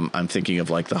 I'm thinking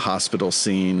of like the hospital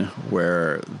scene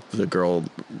where the girl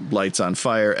lights on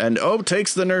fire and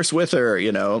takes the nurse with her,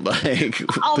 like.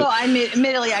 Although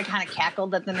admittedly, I kind of cackled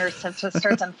that the nurse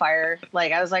starts on fire.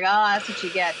 Like I was like, oh, that's what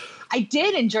you get. I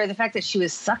did enjoy the fact that she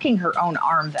was sucking her own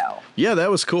arm, though. Yeah,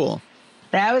 that was cool.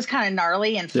 That was kind of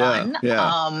gnarly and fun.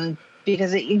 Yeah.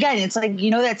 Because it's like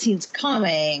that scene's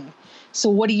coming. So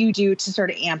what do you do to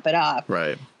sort of amp it up?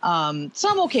 Right. So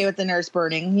I'm okay with the nurse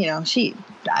burning.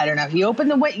 I don't know. If you open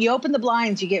the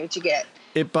blinds, you get what you get.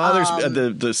 It bothers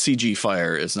the CG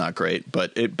fire is not great,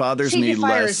 but it bothers me less. CG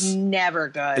fire is never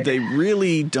good. They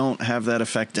really don't have that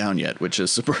effect down yet, which is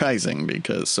surprising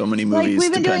because so many movies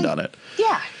depend on it.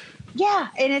 Yeah,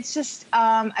 and it's just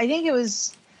I think it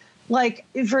was. Like,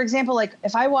 for example, like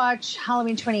if I watch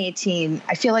Halloween 2018,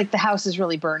 I feel like the house is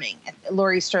really burning.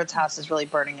 Laurie Strode's house is really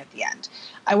burning at the end.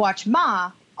 I watch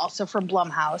Ma, also from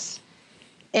Blumhouse.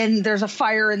 And there's a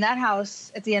fire in that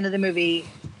house at the end of the movie,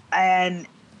 and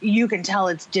you can tell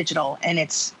it's digital, and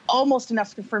it's almost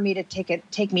enough for me to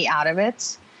take me out of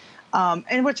it.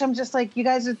 And which I'm just like, you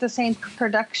guys are the same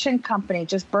production company.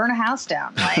 Just burn a house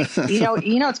down. Like, you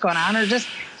know what's going on. Or just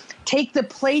take the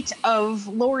plate of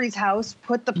Laurie's house,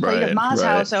 put the plate of Ma's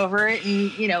house over it,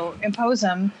 and, impose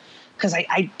them. Because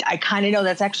I kind of know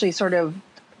that's actually sort of,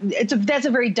 that's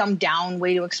a very dumbed down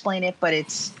way to explain it, but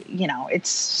it's, it's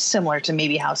similar to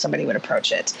maybe how somebody would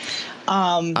approach it.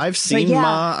 I've seen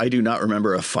Ma. I do not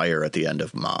remember a fire at the end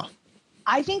of Ma.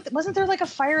 I think, wasn't there like a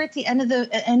fire at the end of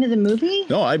the movie?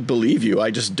 No, I believe you.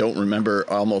 I just don't remember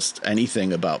almost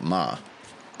anything about Ma.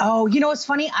 Oh, what's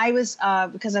funny? I was,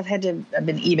 because I've been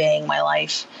eBaying my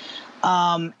life.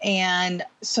 And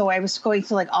so I was going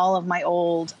through like all of my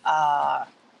old,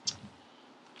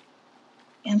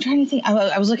 I'm trying to think.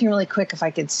 I was looking really quick if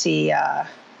I could see,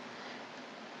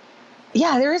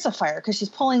 yeah, there is a fire because she's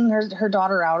pulling her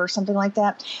daughter out or something like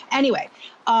that. Anyway,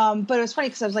 but it was funny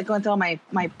because I was like going through all my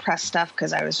press stuff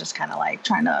because I was just kind of like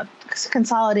trying to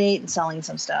consolidate and selling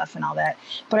some stuff and all that.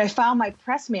 But I found my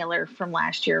press mailer from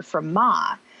last year from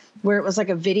Ma, where it was like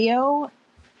a video,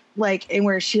 like, and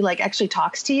where she like actually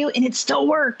talks to you, and it still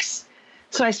works.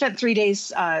 So I spent 3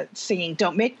 days singing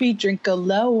 "Don't Make Me Drink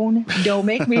Alone." Don't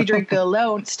make me drink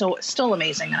alone. Still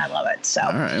amazing, and I love it. So,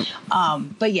 all right.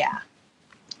 But yeah,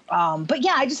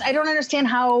 I don't understand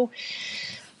how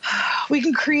we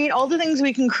can create all the things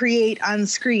we can create on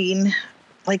screen,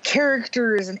 like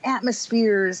characters and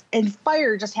atmospheres, and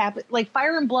fire just happen. Like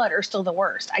fire and blood are still the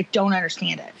worst. I don't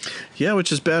understand it. Yeah,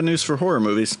 which is bad news for horror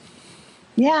movies.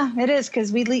 Yeah, it is,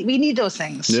 because we need those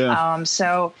things. Yeah.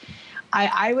 So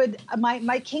I would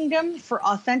my kingdom for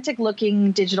authentic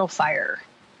looking digital fire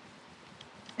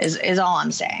is all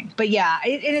I'm saying. But yeah,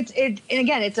 and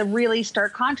again, it's a really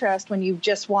stark contrast when you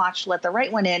just watch Let the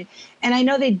Right One In. And I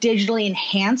know they digitally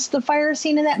enhanced the fire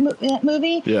scene in that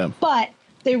movie. Yeah. But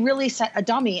they really set a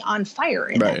dummy on fire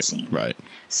in that scene. Right.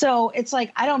 So it's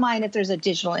like, I don't mind if there's a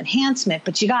digital enhancement,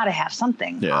 but you got to have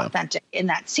something authentic in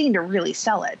that scene to really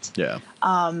sell it. Yeah.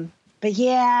 But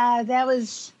yeah, that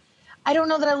was, I don't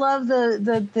know that I love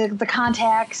the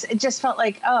contacts. It just felt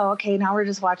like, oh, okay, now we're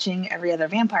just watching every other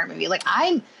vampire movie. Like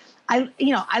I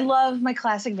love my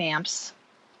classic vamps.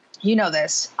 You know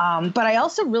this. But I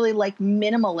also really like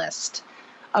minimalist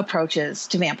approaches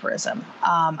to vampirism.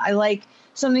 I like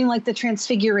something like The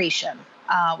Transfiguration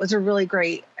was a really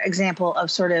great example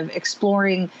of sort of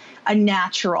exploring a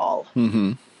natural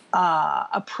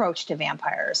approach to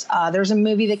vampires. There's a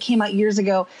movie that came out years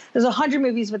ago. There's 100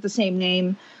 movies with the same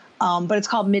name. But it's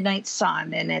called Midnight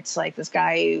Sun, and it's like this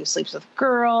guy who sleeps with a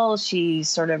girl. She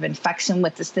sort of infects him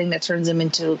with this thing that turns him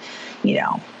into,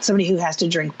 somebody who has to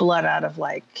drink blood out of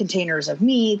like containers of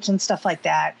meat and stuff like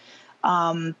that.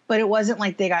 But it wasn't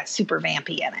like they got super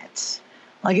vampy in it.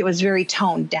 Like it was very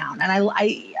toned down. And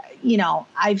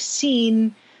I've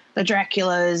seen the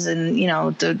Draculas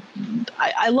and,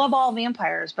 I love all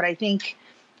vampires, but I think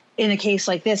in a case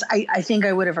like this, I think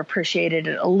I would have appreciated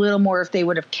it a little more if they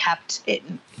would have kept it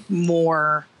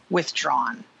more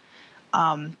withdrawn.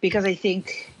 Because I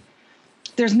think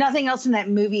there's nothing else in that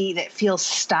movie that feels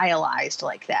stylized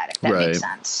like that, if that makes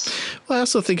sense. Well, I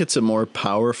also think it's a more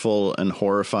powerful and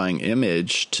horrifying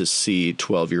image to see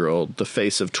the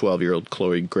face of 12-year-old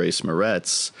Chloë Grace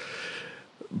Moretz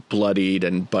bloodied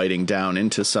and biting down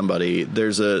into somebody.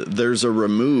 There's a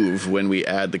remove when we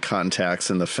add the contacts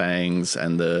and the fangs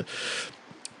and the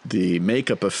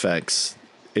makeup effects.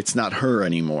 It's not her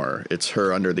anymore. It's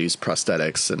her under these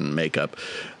prosthetics and makeup,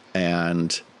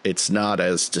 and it's not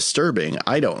as disturbing,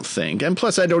 I don't think. And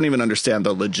plus, I don't even understand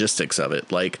the logistics of it.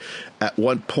 Like, at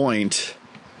what point,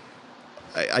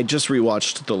 I just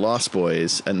rewatched The Lost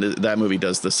Boys, and that movie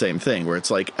does the same thing, where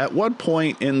it's like, at what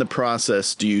point in the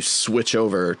process do you switch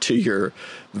over to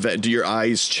do your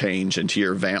eyes change into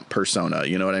your vamp persona?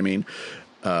 You know what I mean?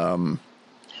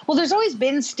 Well, there's always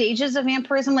been stages of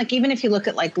vampirism. Like, even if you look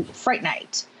at like Fright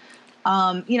Night,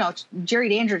 Jerry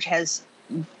Dandridge has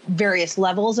various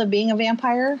levels of being a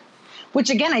vampire, which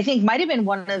again, I think might have been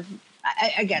one of,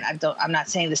 I'm not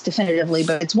saying this definitively,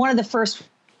 but it's one of the first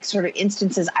sort of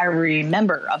instances I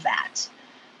remember of that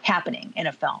happening in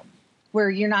a film, where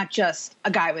you're not just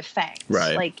a guy with fangs.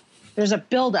 Right. Like there's a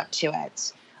build up to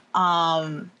it.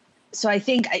 So I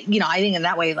think, in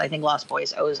that way, I think Lost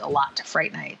Boys owes a lot to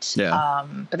Fright Night. Yeah.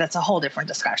 But that's a whole different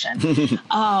discussion.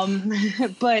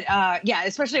 But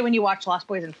especially when you watch Lost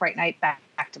Boys and Fright Night back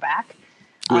to back.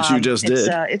 Which you just did.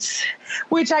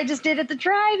 Which I just did at the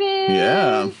drive-in.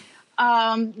 Yeah.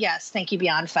 Yes. Thank you,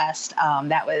 Beyond Fest.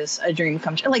 That was a dream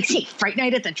come true. Like, see, Fright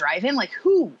Night at the drive-in. Like,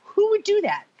 who would do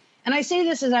that? And I say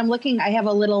this as I'm looking, I have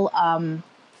a little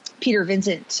Peter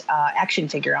Vincent action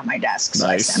figure on my desk. So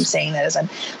Nice. I'm saying that as I'm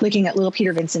looking at little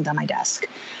Peter Vincent on my desk.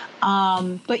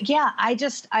 But yeah,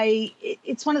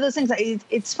 it's one of those things that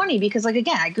it's funny because, like,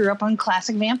 again, I grew up on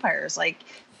classic vampires, like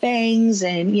fangs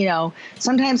and,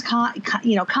 sometimes,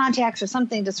 contacts or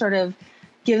something to sort of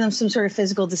give them some sort of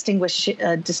physical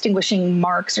distinguishing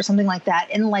marks or something like that.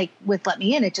 And like with Let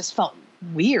Me In, it just felt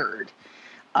weird.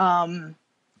 And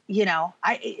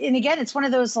again, it's one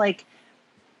of those, like,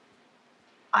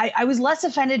 I was less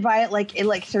offended by it, like in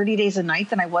like 30 Days a Night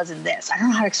than I was in this. I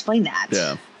don't know how to explain that.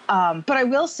 Yeah. But I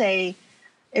will say,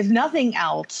 if nothing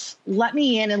else, Let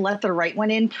Me In and Let the Right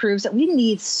One In proves that we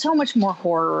need so much more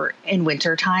horror in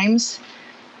winter times.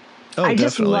 Oh, I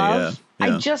definitely. Yeah.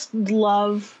 Yeah. I just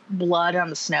love blood on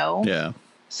the snow. Yeah.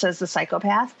 Says the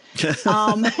psychopath. But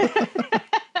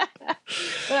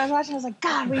I was watching, I was like,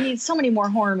 God, we need so many more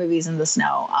horror movies in the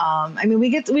snow.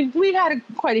 We've had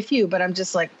quite a few, but I'm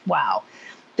just like, wow,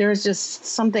 there's just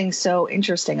something so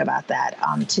interesting about that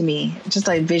to me, just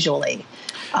like visually.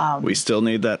 We still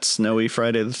need that snowy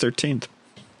Friday the 13th.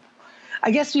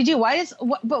 I guess we do. Why?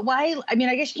 I mean,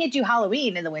 I guess you can't do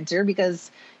Halloween in the winter because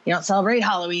you don't celebrate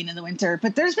Halloween in the winter.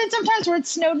 But there's been some times where it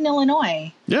snowed in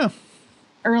Illinois. Yeah.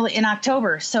 Early in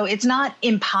October. So it's not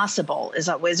impossible is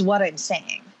what I'm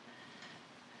saying.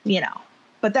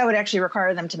 But that would actually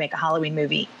require them to make a Halloween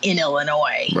movie in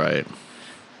Illinois. Right.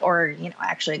 Or,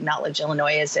 actually acknowledge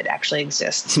Illinois as it actually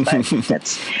exists. But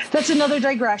that's another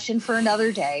digression for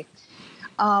another day.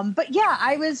 But yeah,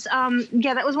 I was,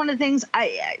 that was one of the things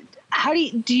how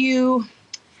do you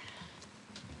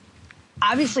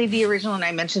obviously the original, and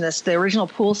I mentioned this, the original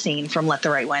pool scene from Let the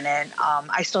Right One In,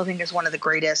 I still think is one of the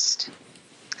greatest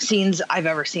scenes I've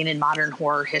ever seen in modern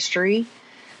horror history.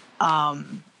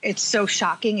 It's so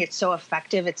shocking. It's so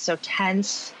effective. It's so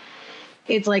tense.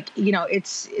 It's like,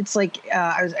 it's like,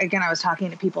 I was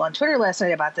talking to people on Twitter last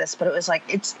night about this, but it was like,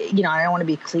 I don't want to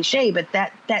be cliche, but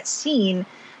that scene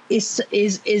is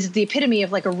the epitome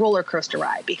of like a roller coaster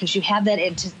ride, because you have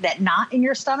that knot in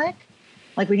your stomach,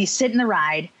 like when you sit in the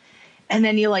ride, and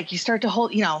then you start to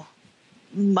hold,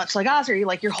 much like Oscar,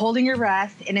 you're holding your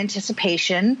breath in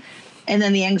anticipation, and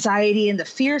then the anxiety and the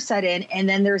fear set in, and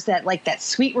then there's that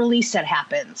sweet release that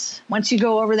happens once you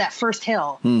go over that first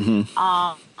hill.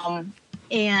 Mm-hmm.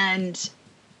 And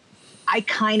I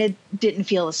kind of didn't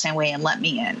feel the same way in Let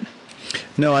Me In.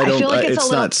 No, I don't. Feel like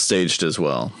it's not staged as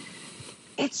well.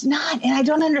 It's not, and I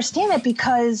don't understand it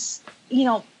because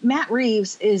Matt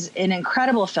Reeves is an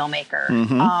incredible filmmaker.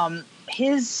 Mm-hmm.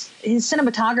 His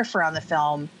cinematographer on the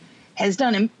film has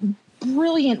done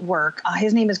brilliant work.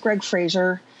 His name is Greg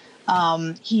Fraser.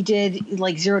 He did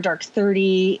Zero Dark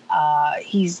 30.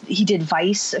 He did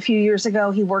Vice a few years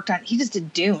ago. He just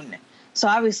did Dune. So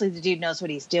obviously the dude knows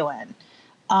what he's doing.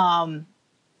 And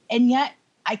yet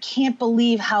I can't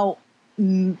believe how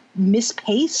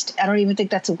mispaced, I don't even think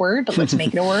that's a word, but let's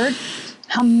make it a word,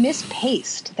 how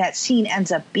mispaced that scene ends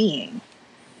up being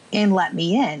in Let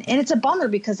Me In. And it's a bummer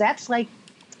because that's like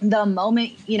the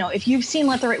moment, if you've seen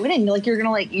Let the Right One In,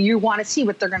 you want to see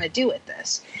what they're going to do with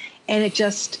this. And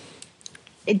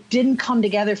it didn't come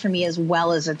together for me as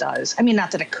well as it does. I mean,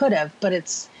 not that it could have,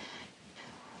 but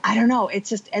I don't know. It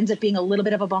just ends up being a little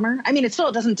bit of a bummer. I mean, it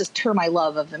doesn't deter my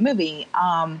love of the movie.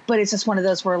 But it's just one of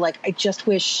those where I just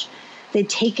wish they'd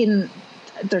taken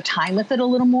their time with it a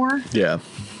little more. Yeah.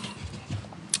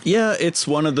 Yeah. It's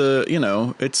one of the,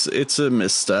 it's a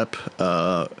misstep,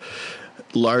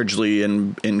 largely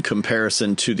in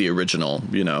comparison to the original,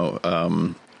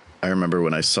 I remember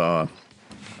when I saw,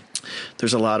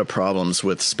 there's a lot of problems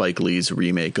with Spike Lee's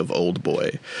remake of Old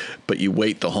Boy, but you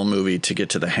wait the whole movie to get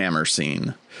to the hammer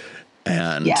scene.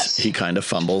 And yes, he kind of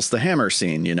fumbles the hammer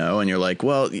scene, and you're like,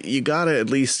 well, you got to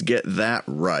at least get that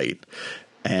right.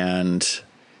 And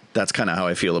that's kind of how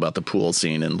I feel about the pool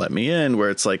scene in Let Me In,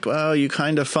 where it's like, well, you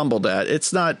kind of fumbled that.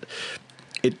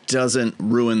 It doesn't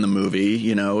ruin the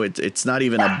movie. It's not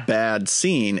even a bad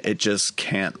scene. It just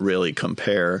can't really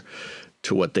compare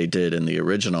to what they did in the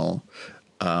original.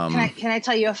 Can I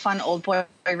tell you a fun Old Boy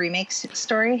remake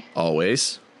story?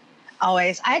 Always.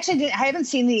 I actually I haven't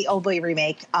seen the Old Boy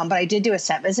remake, but I did do a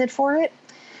set visit for it.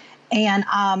 And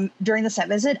during the set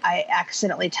visit, I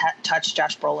accidentally touched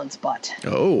Josh Brolin's butt.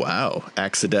 Oh, wow.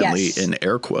 Accidentally, yes. In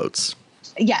air quotes.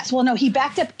 Yes. Well, no, he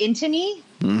backed up into me,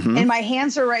 mm-hmm. and my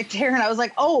hands are right there. And I was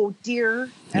like, oh, dear.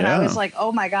 And I was like,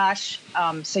 oh, my gosh.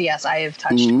 So, yes, I have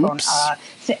touched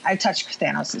I've touched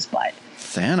Thanos' butt.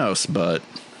 Thanos'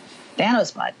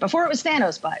 butt. Before it was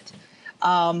Thanos' butt.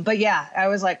 But yeah, I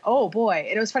was like, oh boy.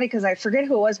 And it was funny because I forget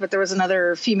who it was, but there was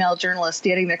another female journalist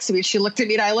standing next to me. She looked at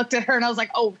me and I looked at her and I was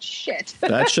like, oh shit.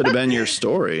 That should have been your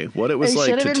story. What it was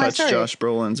like to touch Josh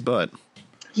Brolin's butt.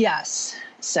 Yes.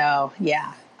 So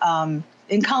yeah. And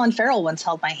Colin Farrell once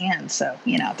held my hand. So,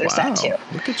 there's that too.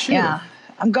 Look at you. Yeah.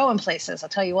 I'm going places. I'll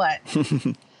tell you what.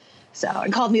 So,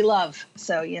 and called me love.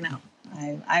 So,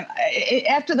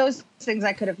 after those things,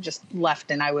 I could have just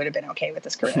left and I would have been okay with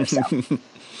this career. So.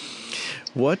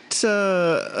 What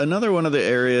another one of the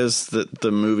areas that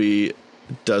the movie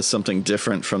does something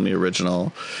different from the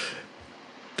original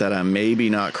that I'm maybe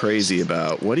not crazy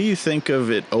about? What do you think of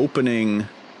it opening?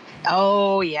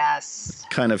 Oh, yes.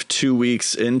 Kind of 2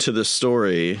 weeks into the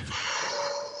story.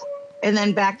 And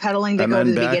then backpedaling to go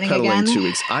to the beginning again? 2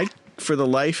 weeks. I, for the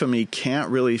life of me, can't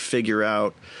really figure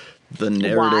out the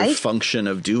narrative function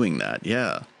of doing that.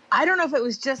 Yeah. I don't know if it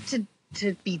was just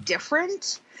to be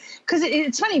different. Because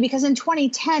it's funny, because in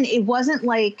 2010, it wasn't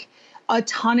like a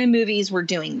ton of movies were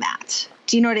doing that.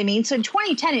 Do you know what I mean? So in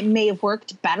 2010, it may have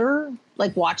worked better,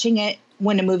 like watching it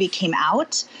when a movie came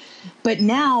out. But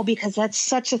now, because that's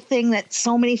such a thing that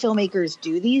so many filmmakers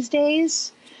do these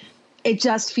days, it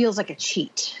just feels like a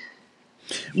cheat.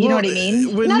 You know what I mean?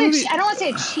 I don't want to say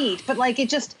a cheat, but like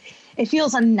it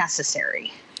feels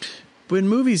unnecessary. When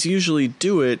movies usually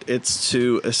do it, it's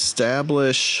to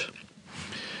establish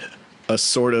a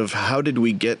sort of how did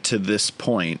we get to this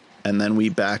point, and then we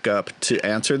back up to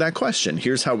answer that question.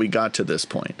 Here's how we got to this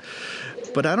point.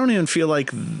 But I don't even feel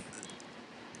like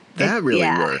that really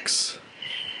works.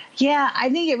 Yeah, I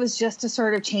think it was just to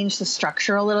sort of change the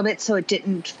structure a little bit so it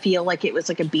didn't feel like it was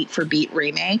like a beat for beat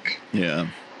remake. Yeah.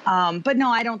 But no,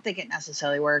 I don't think it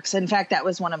necessarily works. In fact, that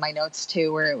was one of my notes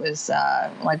too, where it was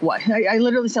like, what I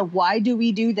literally said, why do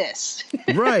we do this?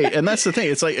 Right. And that's the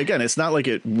thing. It's like, again, it's not like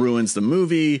it ruins the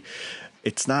movie.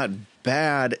 It's not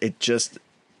bad. It just,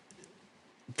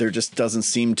 there just doesn't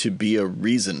seem to be a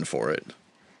reason for it.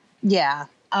 Yeah.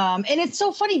 And it's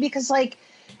so funny because like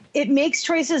it makes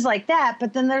choices like that,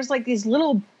 but then there's like these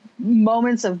little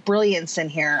moments of brilliance in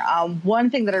here. One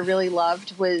thing that I really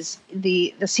loved was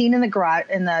the scene in the garage,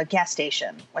 in the gas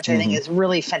station, which I think is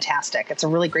really fantastic. It's a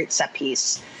really great set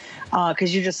piece.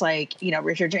 Cause you're just like,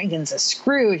 Richard Jenkins is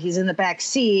screwed. He's in the back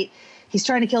seat. He's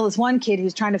trying to kill this one kid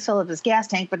who's trying to fill up his gas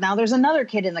tank, but now there's another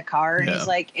kid in the car and he's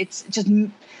like, it's just,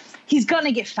 he's going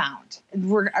to get found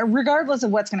regardless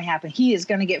of what's going to happen. He is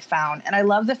going to get found. And I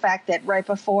love the fact that right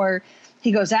before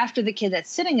he goes after the kid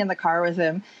that's sitting in the car with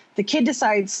him, the kid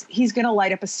decides he's going to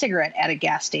light up a cigarette at a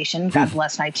gas station. God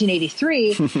bless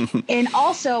 1983. And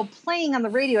also playing on the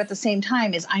radio at the same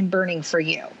time is I'm Burning for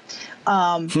You,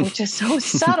 which is so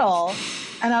subtle.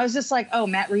 And I was just like, oh,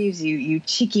 Matt Reeves, you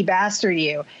cheeky bastard,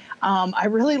 you. I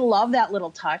really love that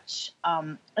little touch.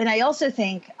 And I also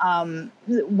think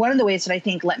one of the ways that I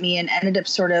think Let Me In ended up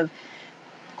sort of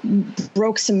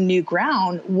broke some new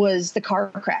ground was the car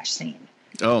crash scene.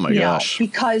 Oh, my gosh.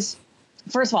 Because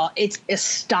first of all, it's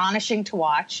astonishing to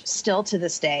watch still to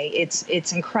this day.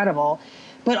 It's incredible.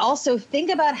 But also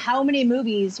think about how many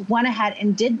movies went ahead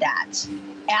and did that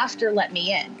after Let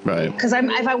Me In. Right. Because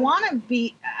if I want to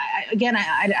be, again,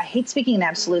 I hate speaking in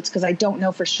absolutes because I don't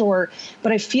know for sure,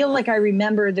 but I feel like I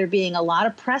remember there being a lot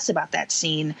of press about that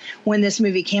scene when this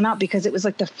movie came out because it was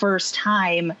like the first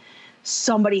time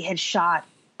somebody had shot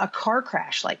a car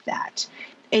crash like that.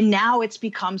 And now it's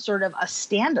become sort of a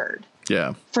standard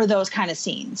for those kind of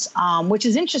scenes, which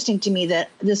is interesting to me that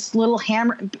this little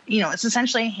Hammer, it's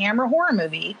essentially a Hammer horror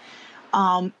movie,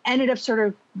 ended up sort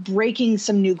of breaking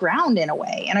some new ground in a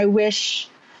way. And I wish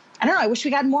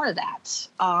we got more of that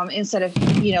instead of,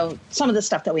 some of the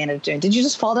stuff that we ended up doing. Did you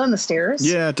just fall down the stairs?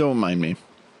 Yeah, don't mind me.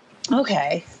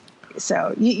 Okay.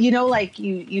 So, like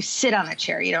you sit on a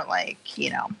chair, you don't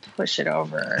push it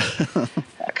over.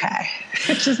 Okay.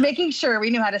 Just making sure we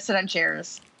knew how to sit on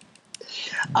chairs.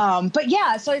 But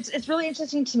yeah, so it's really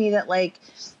interesting to me that like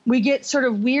we get sort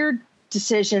of weird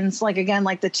decisions, like again,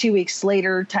 like the 2 weeks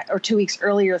later or 2 weeks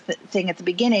earlier thing at the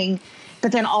beginning,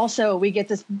 but then also we get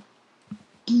this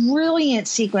brilliant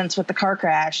sequence with the car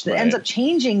crash that ends up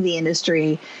changing the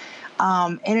industry.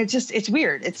 And it's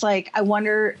weird. It's like, I'm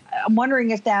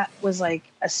wondering if that was like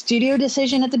a studio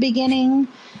decision at the beginning.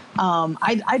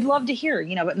 I'd love to hear,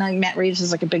 but now Matt Reeves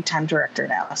is like a big time director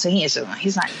now. So he doesn't have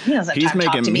time to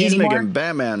talk to me anymore. He's making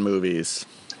Batman movies.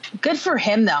 Good for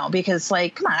him though, because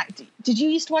like, come on, did you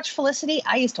used to watch Felicity?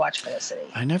 I used to watch Felicity.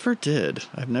 I never did.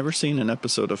 I've never seen an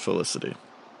episode of Felicity.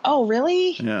 Oh,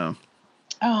 really? Yeah.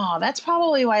 Oh, that's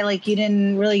probably why like you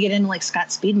didn't really get into like Scott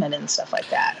Speedman and stuff like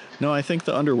that. No, I think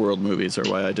the Underworld movies are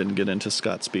why I didn't get into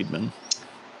Scott Speedman.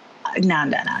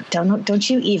 No. Don't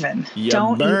you even. You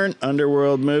don't burn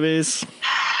underworld movies.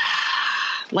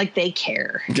 Like they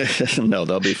care. No,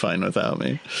 they'll be fine without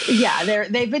me. Yeah,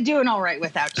 they've been doing all right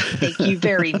without you. Thank you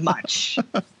very much.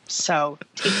 So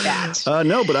take that.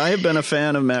 No, but I have been a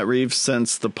fan of Matt Reeves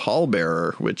since The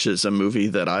Pallbearer, which is a movie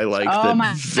that I like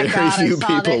that very few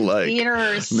people like.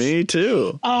 Theaters. Me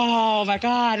too. Oh my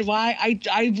God. Why?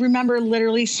 I remember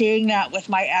literally seeing that with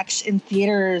my ex in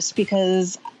theaters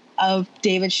because of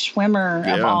David Schwimmer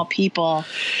of all people.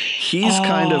 He's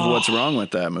kind of what's wrong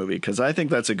with that movie, because I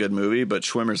think that's a good movie, but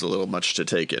Schwimmer's a little much to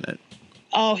take in it.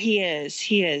 Oh, he is.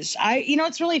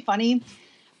 It's really funny.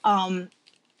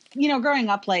 Growing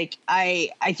up, like I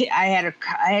had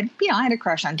a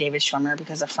crush on David Schwimmer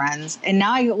because of Friends, and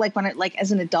now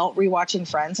as an adult rewatching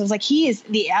Friends, I was like, he is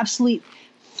the absolute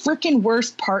freaking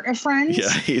worst part of Friends. Yeah,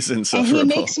 he's insufferable.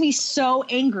 And he makes me so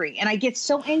angry, and I get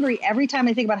so angry every time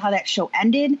I think about how that show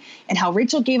ended and how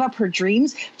Rachel gave up her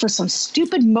dreams for some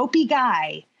stupid mopey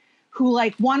guy who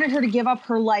wanted her to give up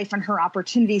her life and her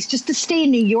opportunities just to stay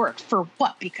in New York for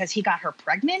what? Because he got her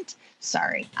pregnant?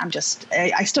 Sorry,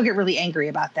 I still get really angry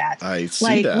about that. I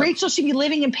see that. Rachel should be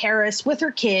living in Paris with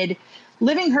her kid,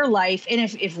 living her life. And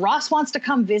if Ross wants to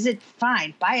come visit,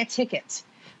 fine, buy a ticket.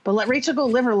 But let Rachel go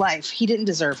live her life. He didn't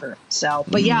deserve her. So,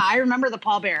 but yeah, I remember The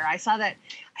Pallbearer. I saw that.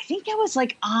 I think that was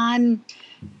on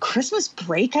Christmas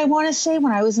break, I want to say,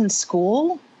 when I was in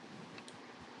school.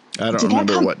 I don't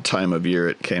remember what time of year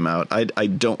it came out. I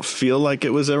don't feel like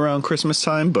it was around Christmas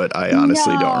time, but I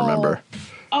honestly don't remember.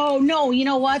 Oh, no. You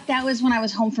know what? That was when I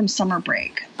was home from summer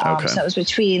break. Okay. So it was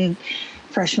between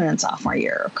freshman and sophomore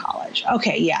year of college.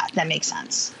 Okay, yeah, that makes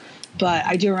sense. But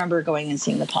I do remember going and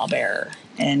seeing The Pallbearer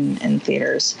in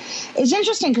theaters. It's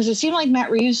interesting because it seemed like Matt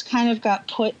Reeves kind of got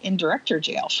put in director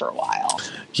jail for a while.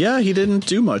 Yeah, he didn't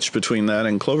do much between that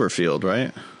and Cloverfield,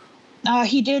 right?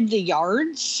 He did The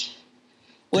Yards,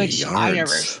 which I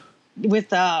never with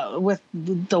the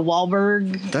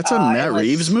Wahlberg. That's a Matt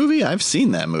Reeves movie? I've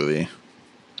seen that movie.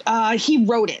 He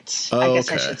wrote it, I guess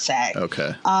I should say.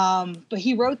 Okay. But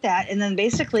he wrote that, and then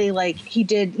basically, he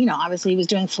did, obviously he was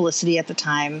doing Felicity at the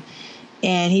time,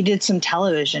 and he did some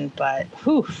television, but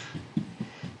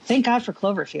thank God for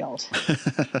Cloverfield.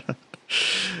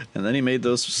 And then he made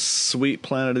those sweet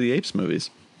Planet of the Apes movies.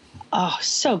 Oh,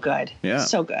 so good. Yeah.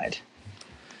 So good.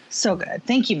 So good.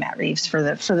 Thank you, Matt Reeves, for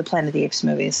the Planet of the Apes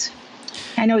movies.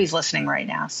 I know he's listening right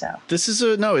now, so. This is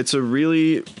it's a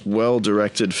really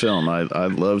well-directed film. I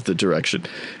love the direction.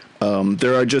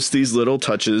 There are just these little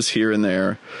touches here and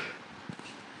there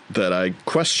that I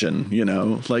question,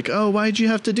 why'd you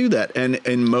have to do that? And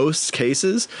in most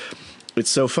cases, it's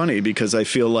so funny because I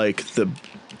feel like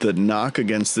the knock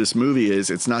against this movie is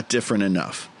it's not different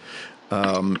enough.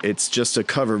 It's just a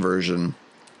cover version,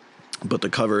 but the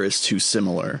cover is too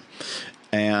similar.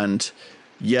 And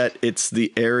yet it's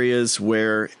the areas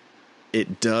where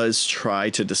it does try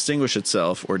to distinguish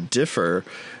itself or differ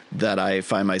that I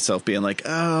find myself being like,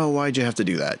 oh, why'd you have to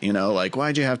do that?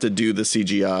 Why'd you have to do the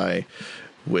CGI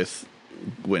with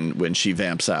when she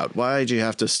vamps out? Why'd you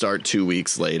have to start 2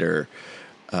 weeks later?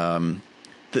 I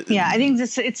think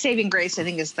it's saving grace. I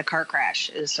think is the car crash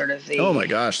is sort of the. Oh my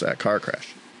gosh, that car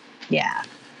crash. Yeah.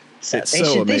 So it's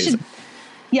so amazing.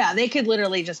 They could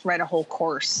literally just write a whole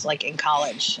course in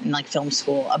college and film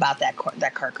school about that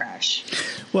car crash.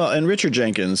 Well, and Richard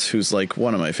Jenkins, who's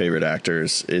one of my favorite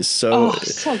actors, is so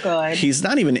good. He's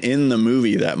not even in the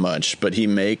movie that much, but he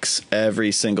makes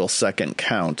every single second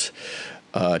count.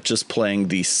 Just playing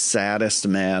the saddest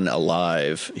man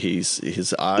alive.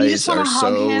 His eyes are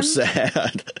so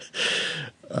sad.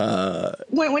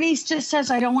 When he just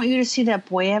says, "I don't want you to see that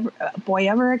boy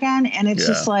ever again," and it's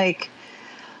just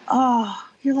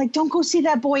you're like, don't go see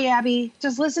that boy, Abby.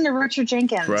 Just listen to Richard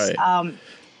Jenkins. Right.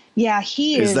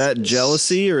 He is. Is that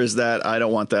jealousy or is that I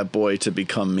don't want that boy to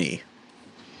become me?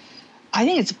 I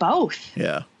think it's both.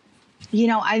 Yeah.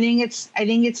 I think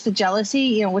it's the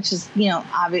jealousy, which is,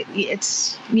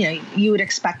 it's, you would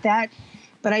expect that.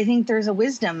 But I think there's a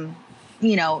wisdom,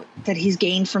 that he's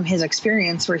gained from his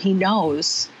experience where he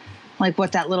knows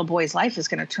what that little boy's life is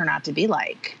going to turn out to be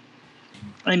like.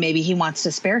 And maybe he wants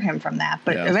to spare him from that.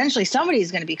 But eventually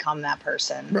somebody's going to become that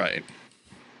person. Right.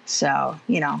 So,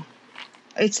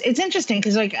 it's interesting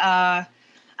because I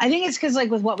think it's because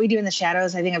with What We Do in the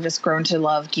Shadows, I think I've just grown to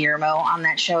love Guillermo on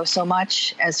that show so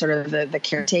much as sort of the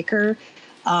caretaker.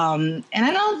 And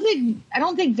I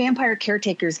don't think vampire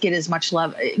caretakers get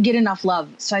enough love.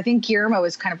 So I think Guillermo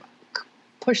is kind of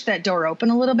pushed that door open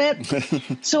a little bit.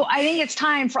 So I think it's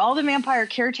time for all the vampire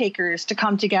caretakers to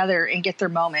come together and get their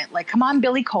moment. Come on,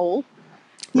 Billy Cole.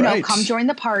 You know, come join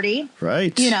the party.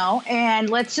 Right. You know, and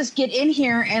let's just get in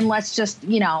here and let's just,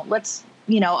 on what's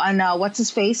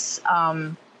his face?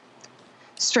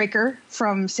 Straker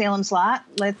from Salem's Lot.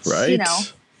 Let's,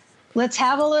 let's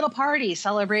have a little party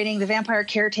celebrating the vampire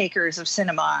caretakers of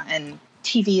cinema and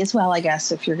TV as well, I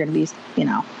guess, if you're going to be,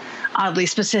 oddly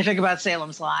specific about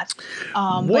Salem's Lot.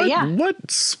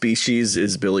 What species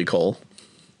is Billy Cole?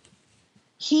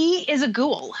 He is a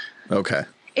ghoul. Okay.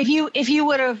 If you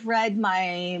would have read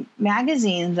my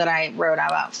magazine that I wrote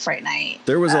about Fright Night,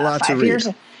 there was a lot to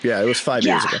read. Yeah, it was 5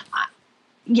 years ago.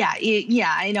 Yeah,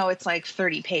 I know it's like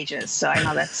 30 pages, so I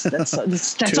know that's a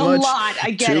lot.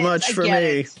 I get it. Too much for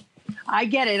me. I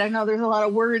get it. I know there's a lot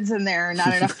of words in there and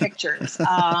not enough pictures.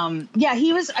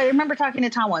 He was. I remember talking to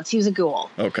Tom once. He was a ghoul.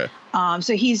 Okay.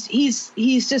 So he's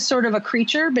just sort of a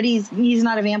creature, but he's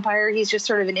not a vampire. He's just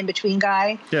sort of an in between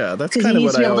guy. Yeah, that's kind of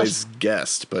what I always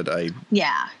guessed, but I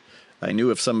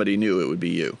knew if somebody knew, it would be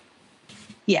you.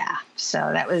 Yeah.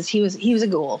 So he was a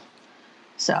ghoul.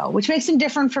 So, which makes him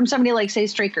different from somebody like, say,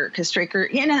 Straker, because Straker,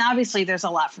 and obviously there's a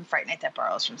lot from Fright Night that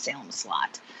borrows from Salem's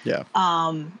Lot. Yeah.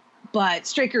 But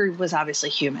Straker was obviously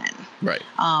human. Right.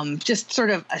 Just sort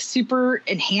of a super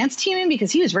enhanced human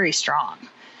because he was very strong.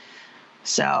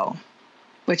 So,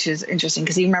 which is interesting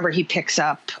because you remember he picks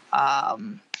up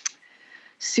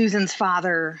Susan's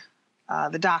father,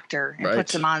 the doctor, and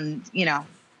puts him on,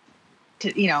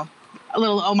 a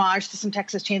little homage to some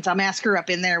Texas Chainsaw Massacre up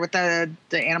in there with the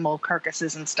animal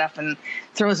carcasses and stuff, and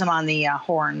throws him on the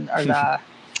horn or the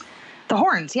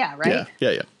horns. Yeah. Right.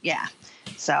 Yeah.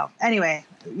 So anyway,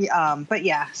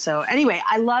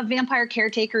 I love vampire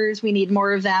caretakers. We need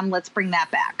more of them. Let's bring that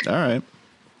back. All right.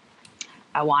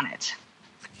 I want it.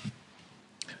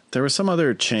 There was some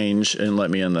other change in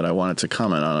Let Me In that I wanted to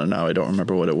comment on, and now I don't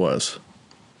remember what it was.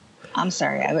 I'm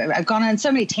sorry. I've gone on so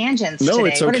many tangents today.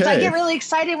 It's okay. But I get really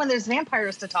excited when there's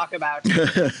vampires to talk about. I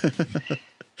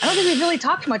don't think we've really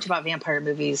talked much about vampire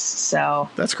movies, so.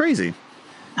 That's crazy.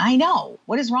 I know.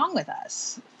 What is wrong with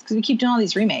us? It's because we keep doing all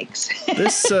these remakes.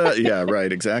 Yeah,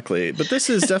 right, exactly. But this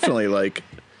is definitely, like,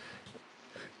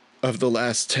 of the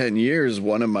last 10 years,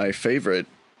 one of my favorite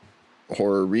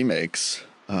horror remakes.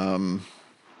 It's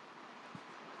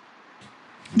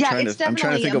definitely I'm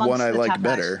trying to think of one I liked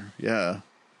better. Notch. Yeah.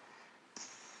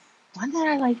 One that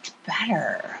I liked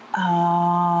better.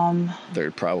 There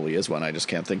probably is one. I just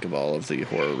can't think of all of the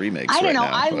horror remakes. I don't know.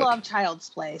 Now, I love Child's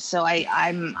Play, so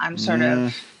I'm sort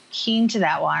of keen to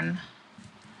that one.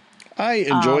 I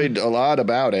enjoyed a lot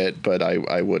about it, but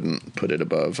I wouldn't put it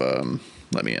above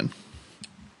Let Me In.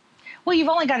 Well, you've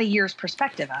only got a year's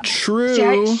perspective on it.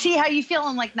 True. See how you feel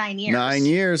in like 9 years. 9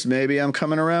 years, maybe. I'm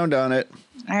coming around on it.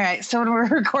 All right, so we're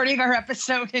recording our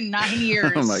episode in 9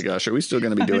 years. Oh my gosh, are we still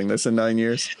going to be doing this in 9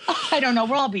 years? I don't know.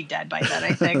 We'll all be dead by then,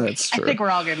 I think. That's true. I think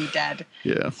we're all going to be dead.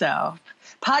 Yeah. So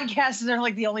podcasts are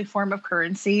like the only form of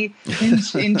currency in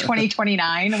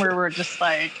 2029 where we're just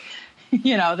like,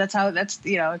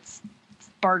 it's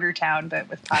barter town, but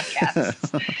with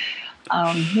podcasts.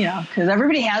 Because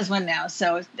everybody has one now.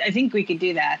 So I think we could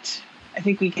do that. I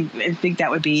think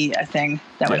that would be a thing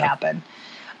that would happen.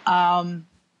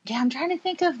 I'm trying to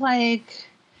think of like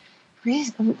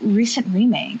recent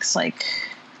remakes, like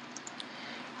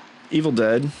Evil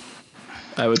Dead.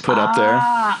 I would put up there.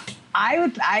 I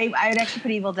would actually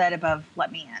put Evil Dead above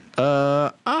Let Me In.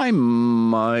 I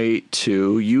might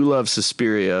too. You love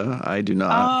Suspiria. I do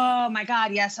not. Oh my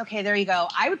God, yes. Okay, there you go.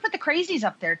 I would put the Crazies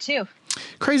up there too.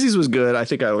 Crazies was good. I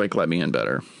think I like Let Me In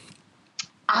better.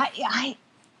 I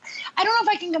don't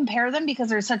know if I can compare them because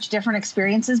they're such different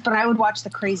experiences, but I would watch the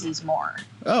Crazies more.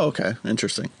 Oh, okay.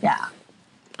 Interesting. Yeah.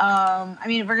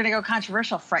 If we're going to go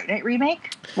controversial, Fright Night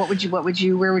remake, where would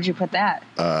you put that?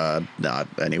 Not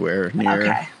anywhere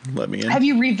near Let Me In. Have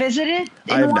you revisited it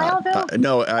in a while, though?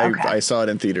 No, I saw it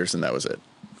in theaters and that was it.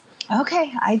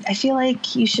 Okay. I feel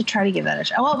like you should try to give that a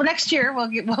shot. Well, next year we'll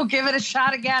give it a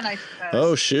shot again, I suppose.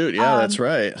 Oh, shoot. Yeah, that's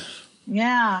right.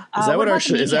 Yeah. Is that what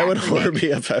Horror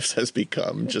BFFs has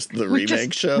become? Just the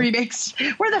remake show? Remakes.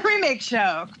 We're the remake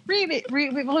show. We'll be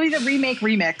the remake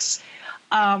remix.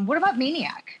 What about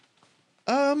Maniac?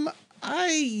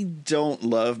 I don't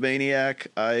love Maniac.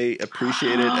 I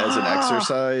appreciate it as an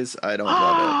exercise. I don't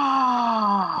love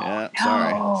it. Yeah,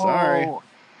 no. sorry.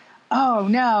 Oh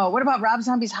no. What about Rob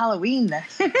Zombie's Halloween then?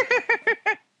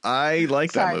 I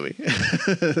like that movie.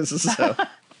 So.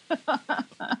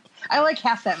 I like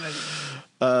half that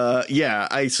movie. Yeah,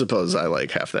 I suppose I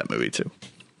like half that movie too.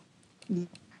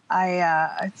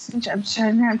 I'm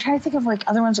trying to think of like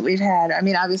other ones that we've had. I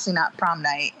mean, obviously not Prom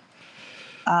Night.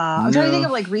 I'm trying to think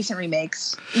of like recent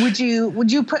remakes. Would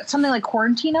you put something like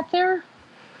Quarantine up there?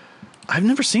 I've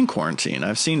never seen Quarantine.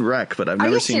 I've seen Wreck, but I've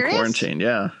never seen serious? Quarantine.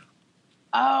 Yeah.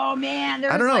 Oh man,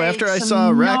 I don't know. After I saw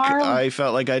Wreck, I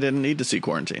felt like I didn't need to see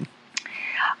Quarantine.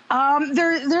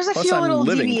 There's a Plus, few I'm little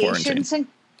living deviations.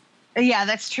 Yeah,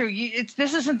 that's true.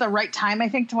 This isn't the right time, I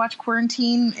think, to watch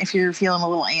Quarantine if you're feeling a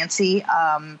little antsy.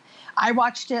 I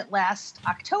watched it last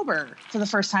October for the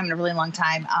first time in a really long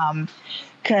time.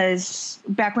 Because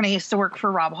back when I used to work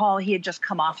for Rob Hall, he had just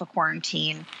come off of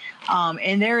Quarantine.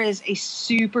 And there is a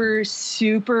super,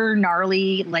 super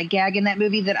gnarly leg gag in that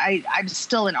movie that I'm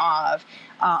still in awe of.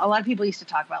 A lot of people used to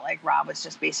talk about like Rob was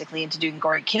just basically into doing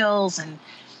gory kills and,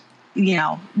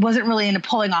 wasn't really into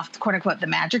pulling off, quote unquote, the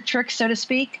magic trick, so to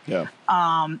speak. Yeah.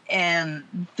 And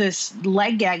this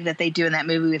leg gag that they do in that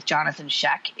movie with Jonathan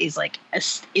Sheck is like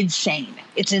insane.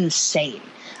 It's insane.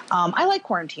 I like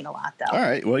Quarantine a lot, though. All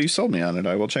right. Well, you sold me on it.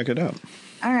 I will check it out.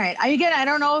 All right. I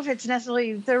don't know if it's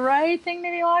necessarily the right thing to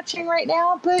be watching right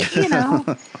now, but,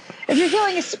 if you're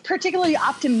feeling particularly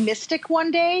optimistic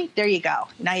one day, there you go.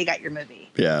 Now you got your movie.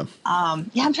 Yeah. I'm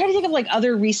trying to think of like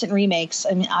other recent remakes.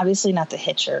 I mean, obviously not The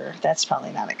Hitcher. That's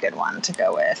probably not a good one to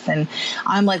go with. And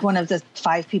I'm like one of the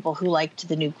 5 people who liked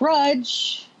The New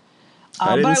Grudge.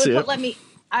 I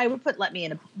would put Let Me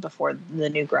In before The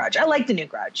New Grudge. I like The New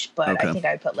Grudge, but okay. I think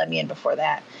I would put Let Me In before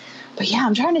that. But yeah,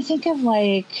 I'm trying to think of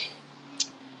like,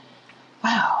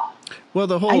 wow. Well,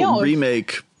 the whole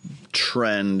remake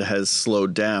trend has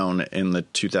slowed down in the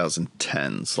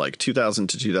 2010s. Like 2000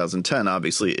 to 2010,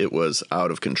 obviously it was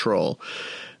out of control.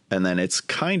 And then it's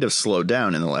kind of slowed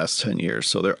down in the last 10 years.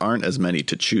 So there aren't as many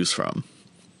to choose from.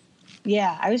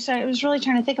 Yeah, I was really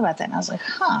trying to think about that. And I was like,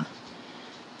 huh.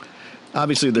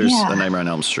 Obviously, there's A Nightmare on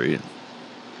Elm Street.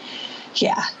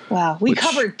 Yeah. Wow. We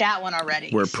covered that one already.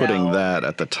 We're putting that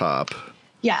at the top.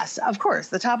 Yes, of course.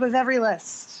 The top of every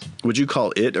list. Would you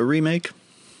call it a remake?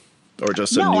 Or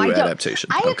just a new adaptation?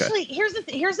 Actually, here's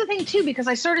the thing, too, because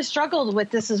I sort of struggled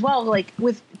with this as well, like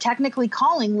with technically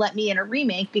calling Let Me In a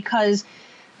remake, because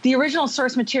the original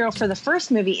source material for the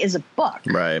first movie is a book.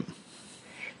 Right.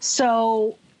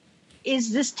 So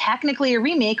is this technically a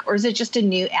remake or is it just a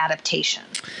new adaptation?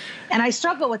 And I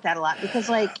struggle with that a lot because,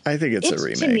 like, I think it's a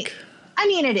remake. I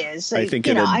mean, it is. I think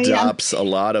it adopts a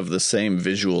lot of the same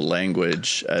visual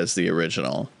language as the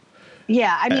original.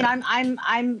 Yeah, I mean,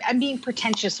 I'm being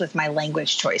pretentious with my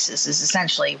language choices is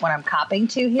essentially what I'm copying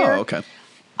to here. Oh, okay.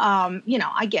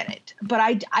 I get it, but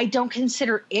I don't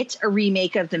consider it a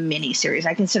remake of the miniseries.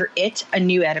 I consider it a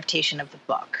new adaptation of the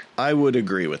book. I would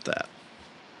agree with that.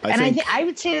 I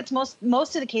would say that's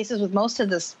most of the cases with most of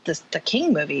the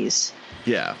King movies.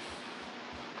 Yeah.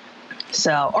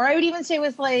 So, or I would even say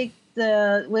with the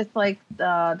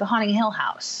Haunting Hill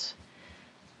House.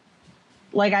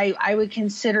 Like I would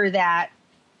consider that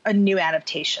a new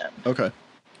adaptation. Okay.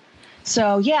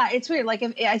 So yeah, it's weird. Like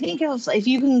if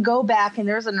you can go back and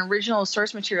there's an original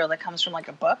source material that comes from like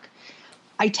a book,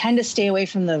 I tend to stay away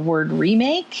from the word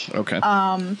remake. Okay.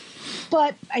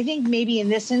 But I think maybe in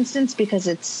this instance, because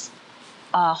it's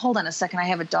hold on a second, I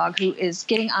have a dog who is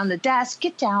getting on the desk.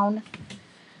 Get down.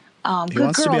 He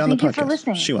wants to be on the podcast. Thank you for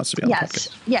listening. She wants to be on the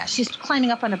podcast. Yeah, she's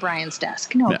climbing up onto Brian's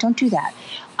desk. No, don't do that.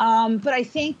 But I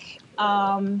think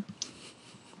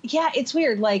it's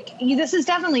weird. Like this is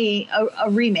definitely a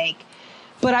remake.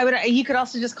 But you could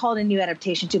also just call it a new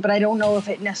adaptation too. But I don't know if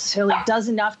it necessarily does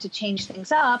enough to change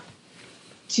things up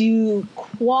to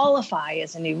qualify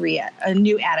as a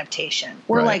new adaptation.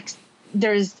 Or like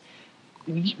there's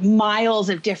miles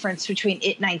of difference between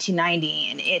it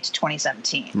 1990 and it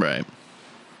 2017. Right.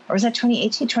 Or was that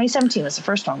 2018? 2017 was the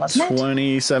first one, wasn't it?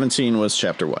 2017 was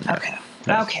chapter 1. Okay.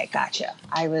 Yeah. Okay, gotcha.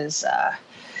 I was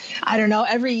I don't know.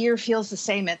 Every year feels the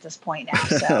same at this point now.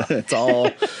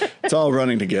 So it's all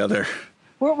running together.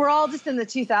 We're all just in the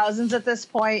 2000s at this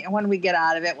point, and when we get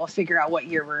out of it, we'll figure out what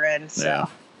year we're in. So,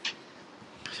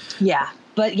 yeah.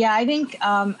 But yeah, I think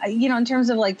in terms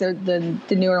of like the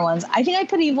newer ones, I think I'd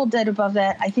put Evil Dead above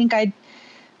that. I think I'd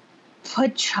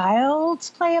put Child's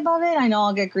Play above it. I know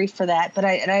I'll get grief for that, but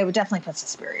I would definitely put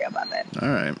Suspiria above it. All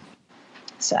right.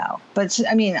 So, but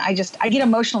I mean, I get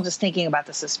emotional just thinking about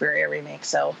the Suspiria remake.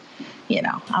 So,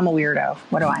 I'm a weirdo.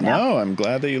 What do I know? No, I'm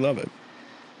glad that you love it.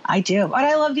 I do, but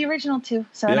I love the original too.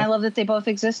 So, and I love that they both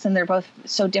exist and they're both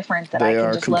so different that they I can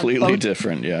are just completely love both.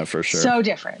 Different. Yeah, for sure. So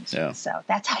different. Yeah. So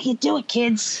that's how you do it,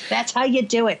 kids. That's how you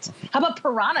do it. How about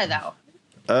Piranha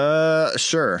though?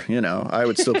 Sure. I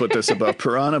would still put this above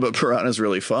Piranha, but Piranha's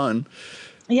really fun.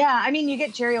 Yeah, I mean, you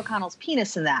get Jerry O'Connell's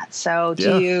penis in that. So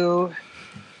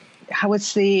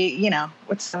what's the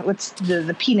what's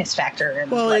the penis factor in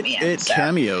Let Me In? It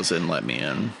cameos in Let Me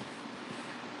In.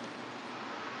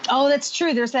 Oh, that's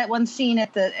true. There's that one scene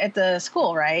at the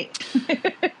school, right?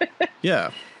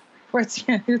 Yeah. where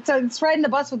it's riding the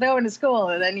bus with Owen to school,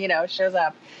 and then shows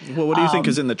up. Well, what do you think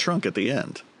is in the trunk at the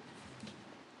end?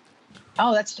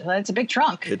 Oh, that's a big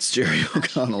trunk. It's Jerry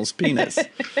O'Connell's penis.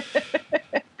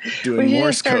 Doing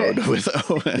Morse code with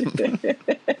Owen.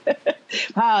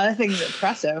 Wow, that thing's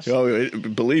impressive. Oh,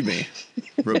 believe me,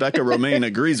 Rebecca Romaine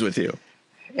agrees with you.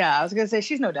 Yeah, I was going to say,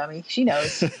 she's no dummy. She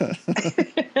knows.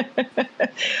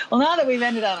 Well, now that we've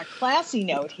ended on a classy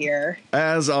note here.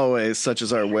 As always, such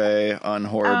is our way on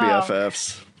Horror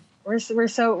BFFs. We're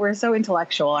so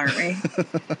intellectual, aren't we?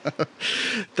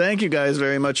 Thank you guys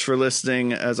very much for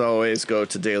listening. As always, go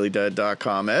to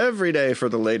dailydead.com every day for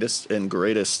the latest and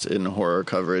greatest in horror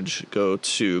coverage. Go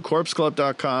to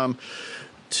corpseclub.com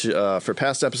for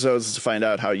past episodes to find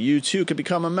out how you too can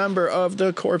become a member of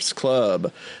the Corpse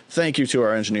Club. Thank you to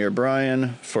our engineer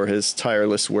Brian for his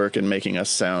tireless work in making us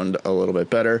sound a little bit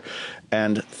better.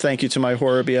 And thank you to my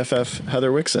horror BFF,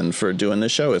 Heather Wixson, for doing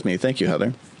this show with me. Thank you,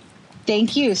 Heather.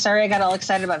 Thank you. Sorry I got all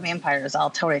excited about vampires.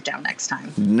 I'll tone it down next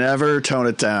time. Never tone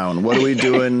it down. What are we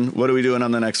doing? What are we doing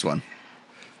on the next one?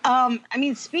 I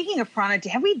mean, speaking of Piranha,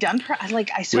 have we done we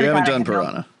haven't done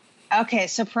Piranha. Okay,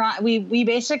 so we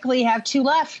basically have 2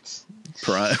 left.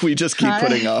 We just keep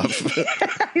putting off.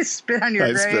 I spit on your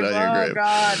grave. Spit on your grave. Oh,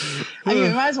 God. I mean, we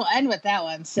might as well end with that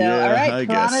one. So, all right,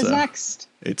 Piranha's next.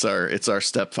 It's our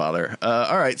stepfather.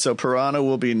 All right, so Piranha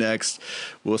will be next.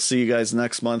 We'll see you guys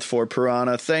next month for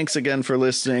Piranha. Thanks again for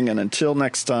listening, and until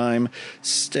next time,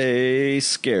 stay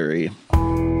scary.